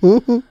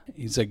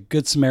 He's a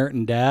good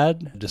Samaritan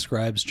dad.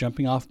 Describes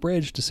jumping off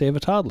bridge to save a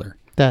toddler.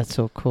 That's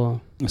so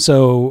cool.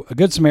 So a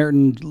good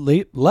Samaritan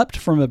leapt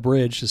from a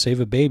bridge to save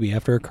a baby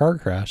after a car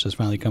crash has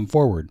finally come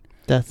forward.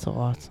 That's so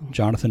awesome.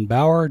 Jonathan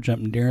Bauer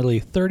jumped nearly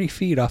 30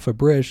 feet off a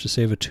bridge to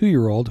save a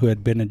 2-year-old who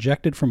had been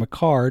ejected from a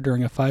car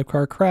during a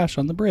 5-car crash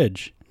on the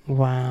bridge.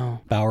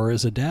 Wow. Bauer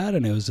is a dad,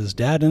 and it was his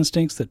dad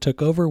instincts that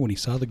took over when he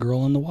saw the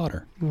girl in the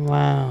water.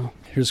 Wow.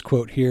 Here's a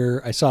quote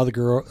here. I saw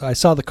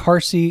the car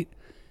seat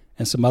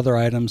and some other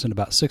items, and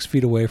about 6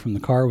 feet away from the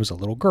car was a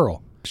little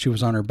girl. She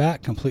was on her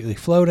back, completely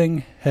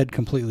floating, head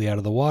completely out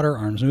of the water,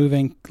 arms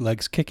moving,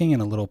 legs kicking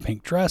in a little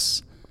pink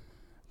dress.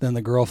 Then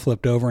the girl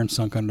flipped over and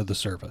sunk under the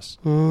surface.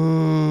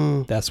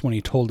 That's when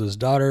he told his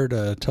daughter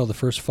to tell the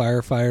first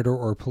firefighter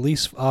or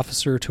police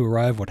officer to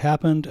arrive what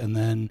happened, and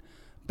then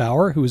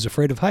Bauer, who was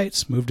afraid of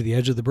heights, moved to the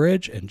edge of the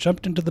bridge and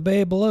jumped into the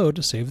bay below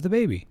to save the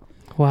baby.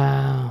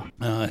 Wow.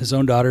 His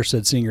own daughter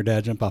said seeing her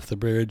dad jump off the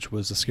bridge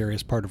was the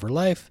scariest part of her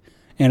life.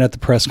 And at the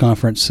press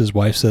conference, his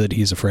wife said that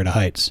he's afraid of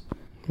heights.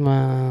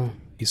 Wow.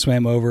 He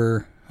swam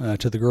over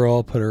to the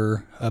girl, put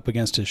her up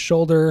against his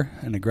shoulder,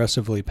 and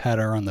aggressively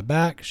patted her on the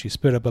back. She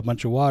spit up a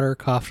bunch of water,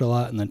 coughed a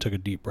lot, and then took a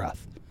deep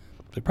breath.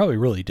 So he probably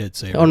really did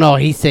save her. Oh, no,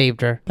 he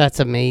saved her. That's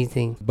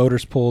amazing.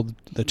 Boaters pulled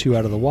the 2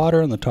 out of the water,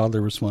 and the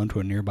toddler was flown to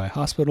a nearby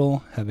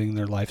hospital, having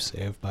their life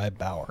saved by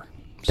Bauer.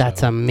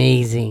 That's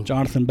amazing.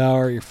 Jonathan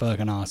Bauer, you're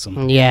fucking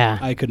awesome. Yeah.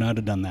 I could not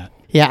have done that.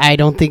 Yeah, I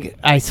don't think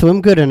I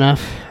swim good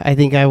enough. I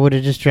think I would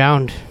have just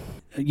drowned.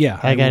 Yeah.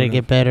 I got to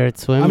get better at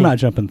swimming. I'm not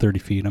jumping 30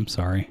 feet. I'm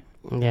sorry.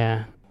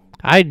 Yeah.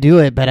 I'd do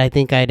it, but I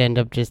think I'd end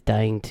up just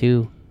dying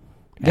too.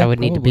 Yeah, I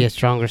would need to be probably. a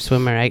stronger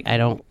swimmer. I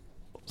don't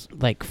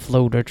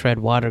float or tread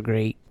water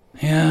great.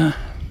 Yeah.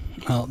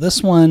 Well,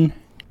 this one,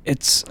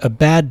 it's a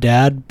bad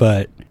dad,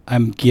 but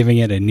I'm giving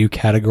it a new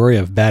category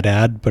of bad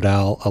dad, but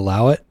I'll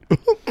allow it.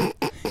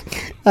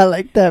 I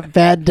like that,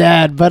 bad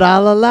dad, but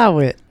I'll allow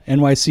it.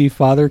 NYC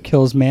father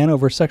kills man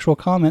over sexual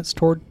comments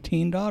toward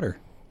teen daughter.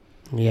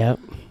 Yep.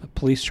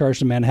 Police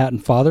charged a Manhattan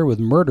father with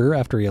murder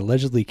after he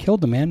allegedly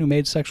killed a man who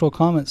made sexual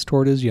comments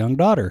toward his young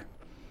daughter.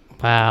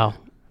 Wow.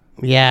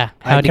 Yeah.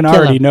 I can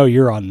already know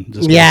you're on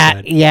this guy's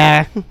side.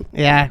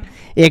 Yeah.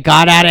 It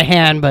got out of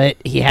hand, but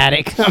he had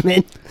it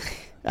coming.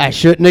 I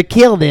shouldn't have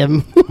killed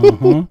him.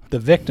 The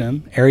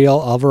victim,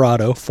 Ariel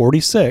Alvarado,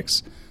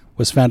 46,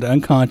 was found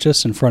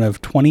unconscious in front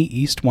of 20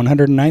 East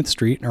 109th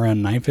Street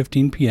around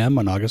 9:15 p.m.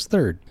 on August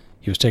 3rd.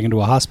 He was taken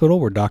to a hospital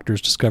where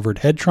doctors discovered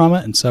head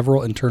trauma and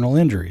several internal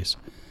injuries.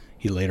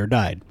 He later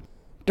died.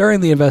 During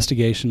the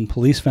investigation,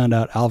 police found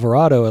out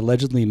Alvarado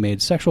allegedly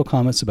made sexual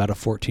comments about a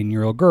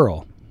 14-year-old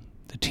girl.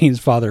 The teen's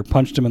father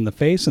punched him in the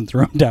face and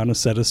threw him down a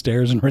set of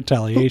stairs in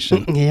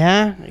retaliation.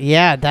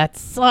 Yeah, that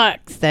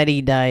sucks that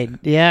he died.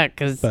 Yeah,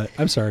 because... But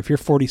I'm sorry, if you're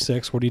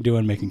 46, what are you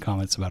doing making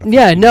comments about a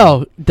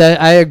 14-year-old?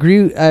 I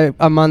agree.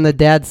 I'm on the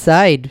dad's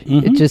side.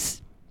 It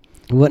just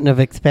wouldn't have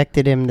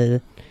expected him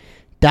to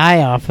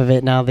die off of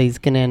it. Now that he's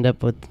going to end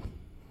up with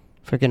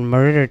freaking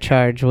murder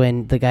charge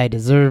when the guy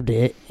deserved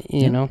it,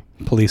 you know?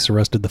 Police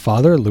arrested the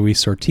father,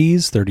 Luis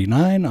Ortiz,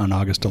 39, on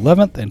August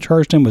 11th and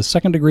charged him with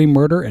second-degree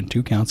murder and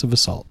 2 counts of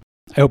assault.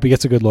 I hope he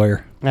gets a good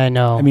lawyer. I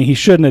know. I mean, he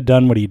shouldn't have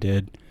done what he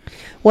did.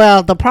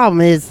 Well, the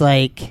problem is,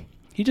 like...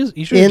 He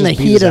should in the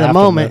heat of the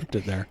moment. Left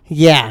it there.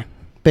 Yeah.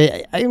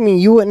 But, I mean,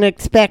 you wouldn't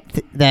expect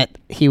that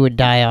he would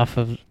die off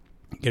of...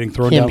 Getting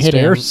thrown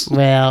downstairs?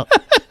 Well,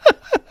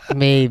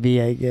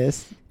 maybe, I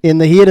guess. In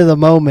the heat of the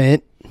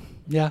moment.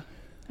 Yeah.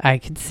 I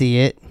could see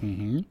it.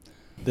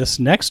 This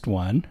next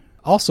one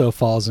also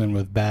falls in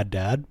with bad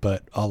dad,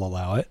 but I'll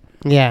allow it.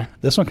 Yeah.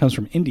 This one comes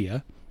from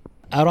India.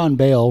 Out on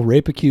bail,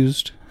 rape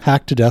accused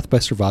hacked to death by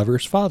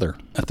survivor's father.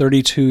 A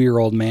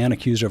 32-year-old man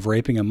accused of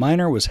raping a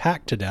minor was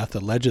hacked to death,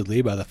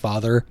 allegedly by the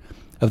father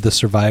of the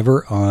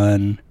survivor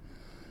on,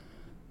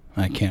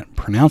 I can't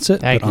pronounce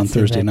it, but on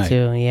Thursday night.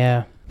 Too,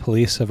 yeah.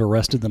 Police have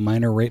arrested the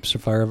minor rape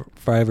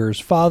survivor's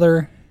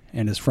father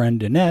and his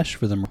friend Dinesh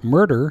for the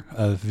murder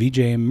of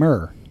Vijay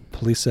Mir.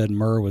 Police said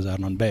Mir was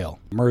out on bail.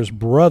 Mir's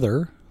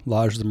brother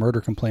lodged the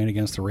murder complaint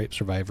against the rape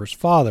survivor's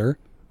father,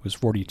 who was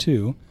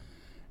 42,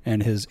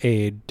 and his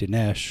aide,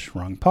 Dinesh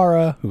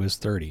Rangpara, who is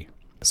 30.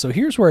 So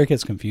here's where it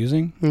gets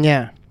confusing.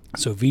 Yeah.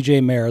 So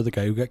Vijay Mir, the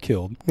guy who got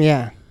killed.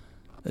 Yeah.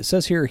 It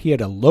says here he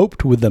had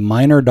eloped with the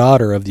minor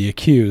daughter of the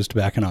accused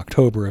back in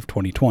October of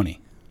 2020.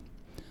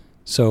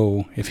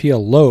 So if he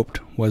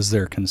eloped, was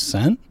there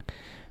consent?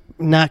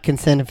 Not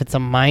consent if it's a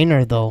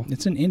minor, though.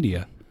 It's in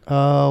India.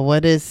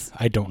 What is...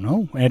 I don't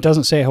know. And it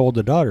doesn't say how old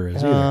the daughter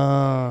is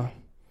either.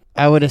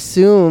 I would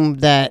assume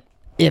that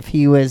if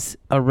he was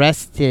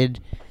arrested...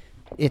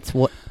 It's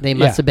what they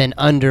must have been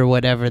under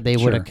whatever they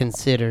would have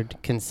considered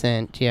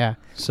consent. Yeah.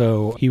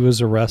 So he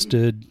was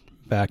arrested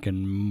back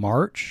in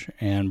March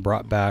and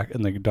brought back,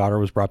 and the daughter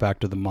was brought back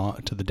to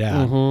the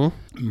dad.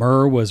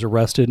 Mir was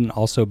arrested and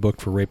also booked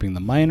for raping the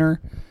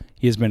minor.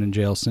 He has been in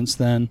jail since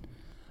then.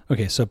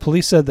 Okay, so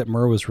police said that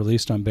Mir was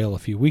released on bail a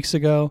few weeks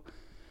ago.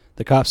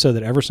 The cops said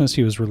that ever since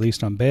he was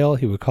released on bail,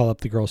 he would call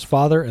up the girl's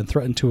father and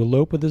threaten to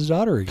elope with his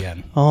daughter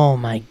again. Oh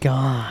my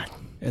God!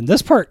 And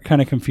this part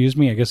kind of confused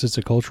me. I guess it's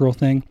a cultural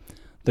thing.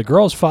 The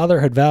girl's father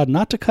had vowed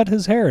not to cut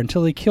his hair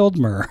until he killed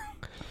Mir.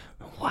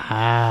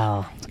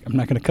 Wow. I'm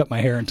not going to cut my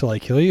hair until I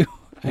kill you.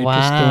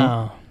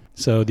 Wow.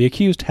 So the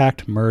accused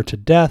hacked Mir to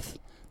death.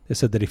 They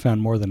said that he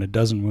found more than a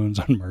dozen wounds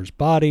on Mir's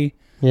body.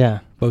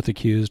 Yeah. Both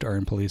accused are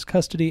in police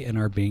custody and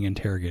are being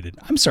interrogated.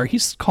 I'm sorry,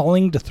 he's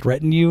calling to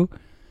threaten you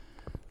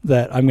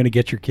that I'm going to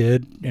get your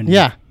kid? And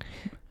yeah.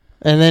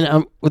 And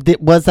then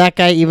was that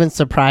guy even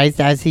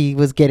surprised as he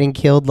was getting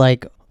killed?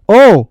 Like,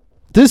 oh,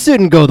 this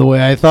didn't go the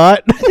way I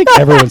thought. I think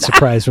everyone's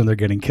surprised when they're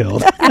getting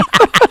killed.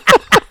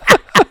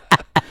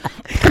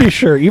 Pretty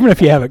sure, even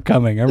if you have it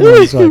coming,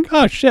 everyone's like,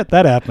 oh shit,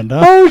 that happened,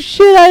 huh? Oh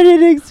shit, I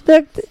didn't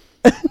expect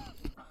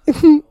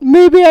it.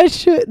 Maybe I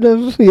shouldn't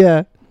have.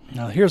 Yeah.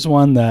 Now, here's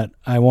one that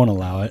I won't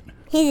allow it.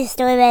 Here's a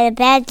story about a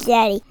bad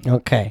daddy.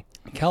 Okay.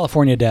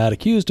 California dad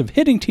accused of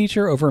hitting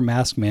teacher over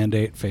mask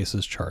mandate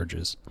faces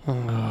charges.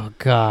 Oh,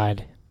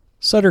 God.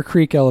 Sutter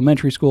Creek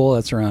Elementary School,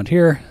 that's around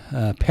here.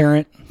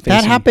 Parent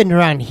that happened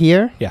around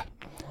here? Yeah.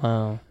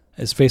 Wow.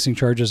 Is facing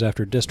charges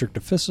after district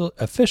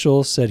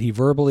officials said he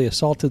verbally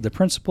assaulted the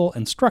principal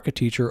and struck a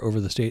teacher over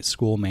the state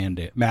school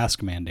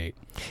mask mandate.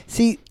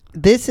 See,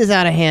 this is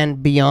out of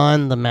hand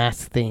beyond the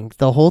mask thing.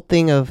 The whole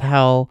thing of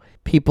how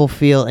people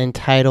feel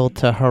entitled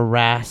to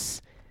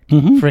harass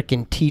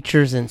freaking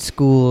teachers in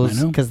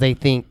schools because they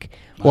think,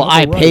 well,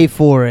 I pay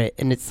for it.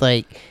 And it's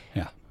like,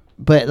 yeah.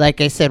 But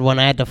like I said, when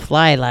I had to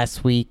fly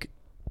last week,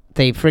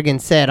 they friggin'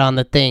 said on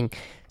the thing,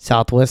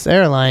 Southwest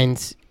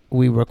Airlines,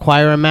 we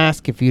require a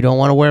mask. If you don't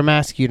want to wear a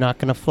mask, you're not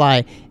going to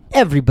fly.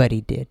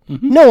 Everybody did.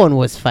 No one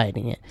was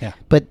fighting it. Yeah.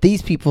 But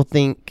these people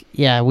think,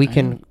 yeah, we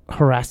can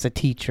harass a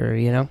teacher,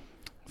 you know?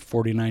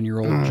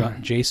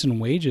 49-year-old Jason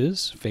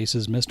Wages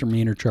faces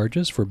misdemeanor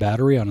charges for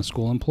battery on a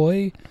school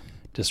employee,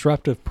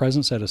 disruptive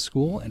presence at a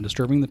school, and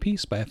disturbing the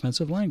peace by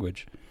offensive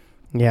language.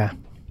 Yeah.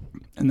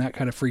 And that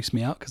kind of freaks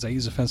me out because I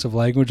use offensive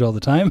language all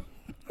the time.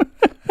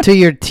 To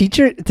your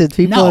teacher? To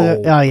people?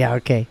 No. Oh, yeah,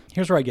 okay.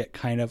 Here's where I get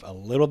kind of a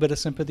little bit of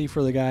sympathy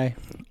for the guy.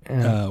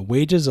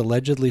 Wages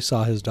allegedly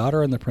saw his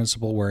daughter and the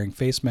principal wearing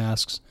face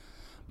masks,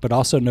 but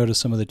also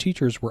noticed some of the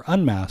teachers were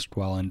unmasked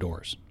while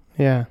indoors.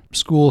 Yeah.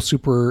 School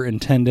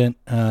superintendent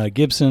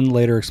Gibson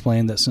later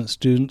explained that since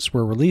students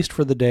were released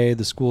for the day,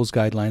 the school's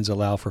guidelines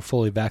allow for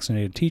fully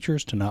vaccinated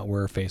teachers to not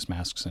wear face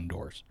masks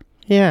indoors.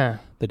 Yeah.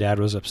 The dad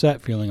was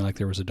upset, feeling like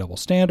there was a double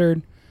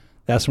standard.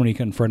 That's when he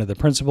confronted the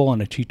principal,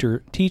 and a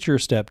teacher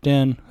stepped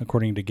in.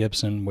 According to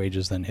Gibson,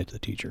 Wages then hit the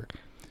teacher.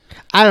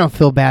 I don't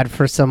feel bad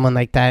for someone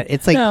like that.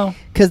 It's like, No.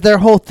 because their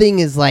whole thing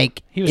is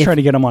like, He was trying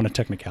to get him on a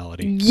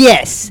technicality.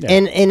 yes, Yeah.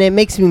 and it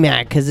makes me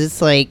mad because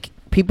it's like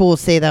people will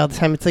say that all the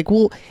time. It's like,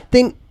 well,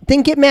 then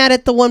get mad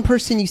at the one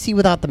person you see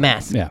without the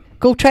mask. Yeah.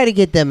 Go try to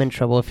get them in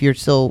trouble if you're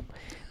so.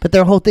 But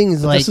their whole thing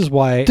is like, This is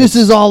why this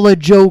is all a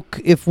joke.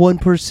 If one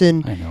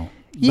person, I know.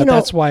 You But know,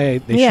 that's why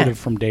they yeah. should have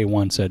from day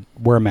one said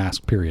wear a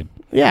mask, period.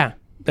 yeah,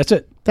 That's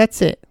it.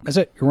 that's it. That's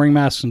it. You're wearing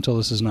masks until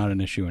this is not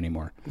an issue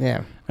anymore.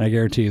 Yeah, And I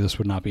guarantee you this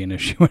would not be an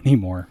issue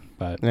anymore.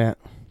 But yeah,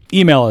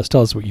 email us.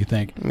 Tell us what you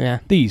think. yeah.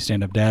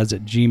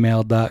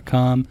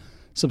 thestandupdads@gmail.com.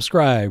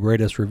 Subscribe,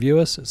 rate us, review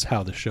us. It's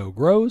how the show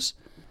grows.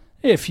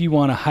 If you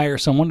want to hire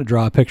someone to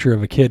draw a picture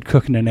of a kid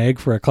cooking an egg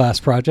for a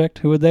class project,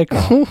 who would they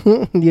call?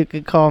 You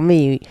could call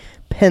me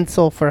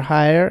Pencil for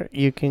Hire.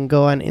 You can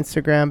go on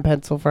Instagram,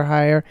 Pencil for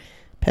Hire,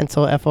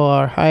 Pencil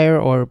FOR Hire,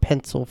 or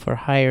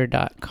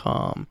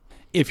pencilforhire.com.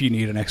 If you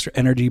need an extra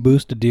energy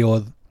boost to deal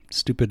with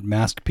stupid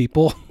masked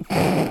people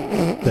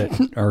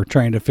that are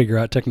trying to figure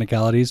out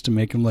technicalities to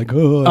make them like,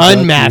 oh, I got you.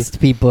 Unmasked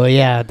people,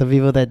 yeah. The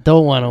people that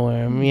don't want to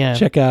wear them, yeah.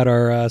 Check out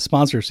our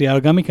sponsor,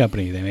 Seattle Gummy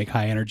Company. They make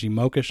high-energy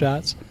mocha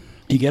shots.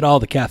 You get all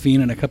the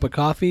caffeine in a cup of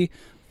coffee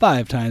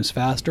 5 times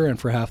faster and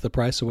for half the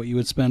price of what you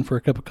would spend for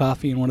a cup of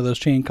coffee in one of those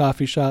chain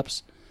coffee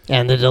shops.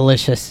 And they're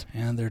delicious.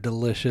 And they're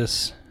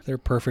delicious. They're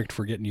perfect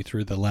for getting you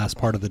through the last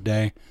part of the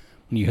day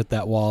when you hit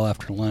that wall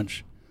after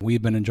lunch.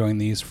 We've been enjoying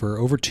these for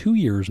over 2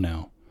 years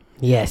now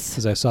Yes.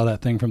 because I saw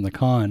that thing from the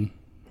con,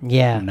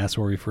 Yeah. and that's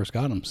where we first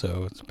got them.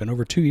 So it's been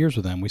over 2 years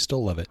with them. We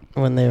still love it.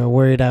 When they were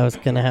worried I was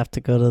going to have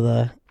to go to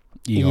the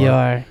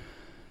ER.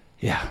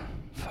 Yeah.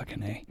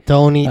 Fucking A.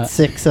 Don't eat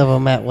 6 of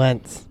them at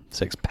once.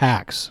 6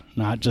 packs,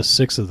 not just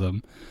 6 of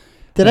them.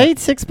 Did I eat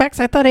 6 packs?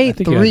 I thought I ate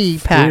think you had 3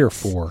 packs. 3 or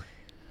 4.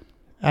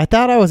 I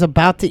thought I was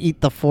about to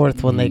eat the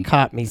 4th when they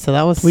caught me. So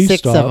that was Please 6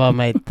 stop. of them,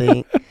 I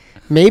think.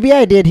 Maybe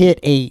I did hit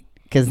 8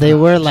 because they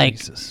were like,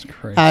 Jesus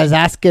Christ. I was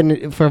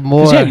asking for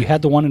more. 'Cause, yeah, you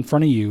had the one in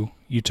front of you.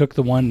 You took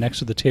the one next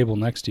to the table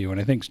next to you, and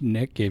I think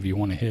Nick gave you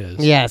one of his.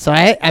 Yeah, so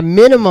at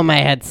minimum I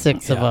had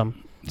 6 of Yeah. them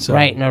So-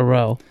 right in a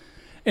row.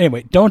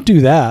 Anyway, don't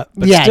do that.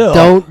 But Yeah, still,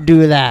 don't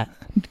do that.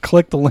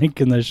 click the link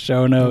in the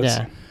show notes.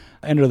 Yeah.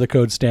 Enter the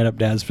code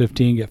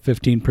StandUpDads15. Get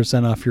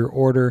 15% off your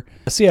order.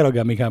 Seattle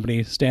Gummy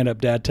Company. Stand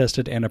Up Dad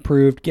tested and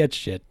approved. Get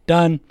shit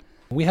done.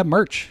 We have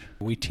merch.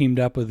 We teamed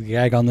up with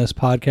Gag on This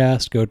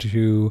podcast. Go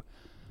to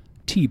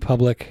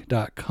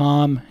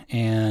tpublic.com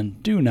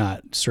and do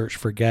not search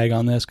for Gag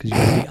on This because you're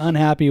going to be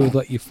unhappy with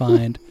what you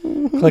find.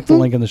 Click the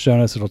link in the show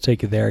notes. It'll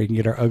take you there. You can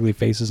get our ugly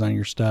faces on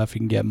your stuff. You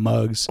can get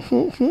mugs,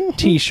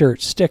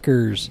 T-shirts,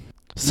 stickers,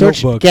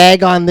 Search notebooks.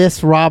 Gag on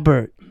This,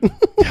 Robert.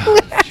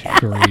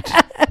 Great.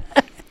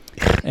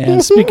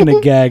 And speaking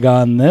of Gag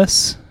on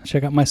This,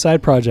 check out my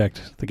side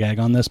project, the Gag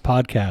on This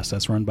podcast.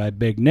 That's run by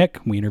Big Nick.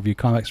 We interview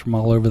comics from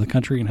all over the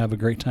country and have a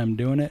great time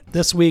doing it.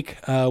 This week,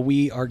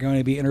 we are going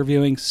to be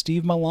interviewing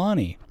Steve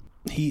Milani.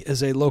 He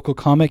is a local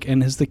comic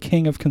and is the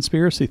king of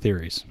conspiracy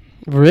theories.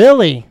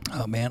 Really?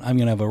 Oh, man, I'm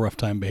going to have a rough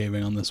time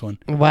behaving on this one.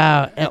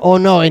 Wow. Oh,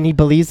 no, and he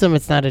believes them?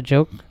 It's not a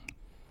joke?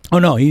 Oh,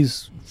 no,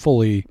 he's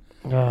fully...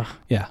 Ugh.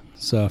 Yeah.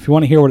 So if you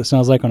want to hear what it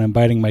sounds like when I'm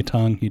biting my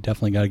tongue, you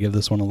definitely got to give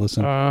this one a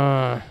listen.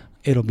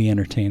 It'll be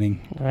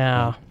entertaining.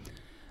 Wow.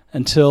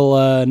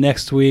 Until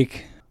next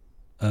week.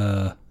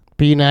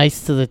 Be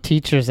nice to the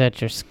teachers at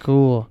your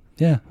school.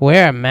 Yeah.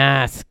 Wear a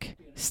mask.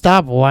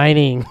 Stop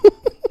whining.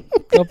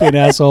 Don't be an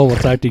asshole. We'll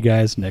talk to you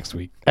guys next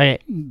week. Okay.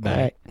 Bye. All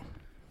right.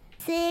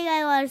 Thing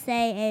I want to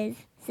say is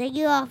thank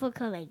you all for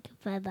coming.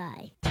 Bye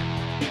bye.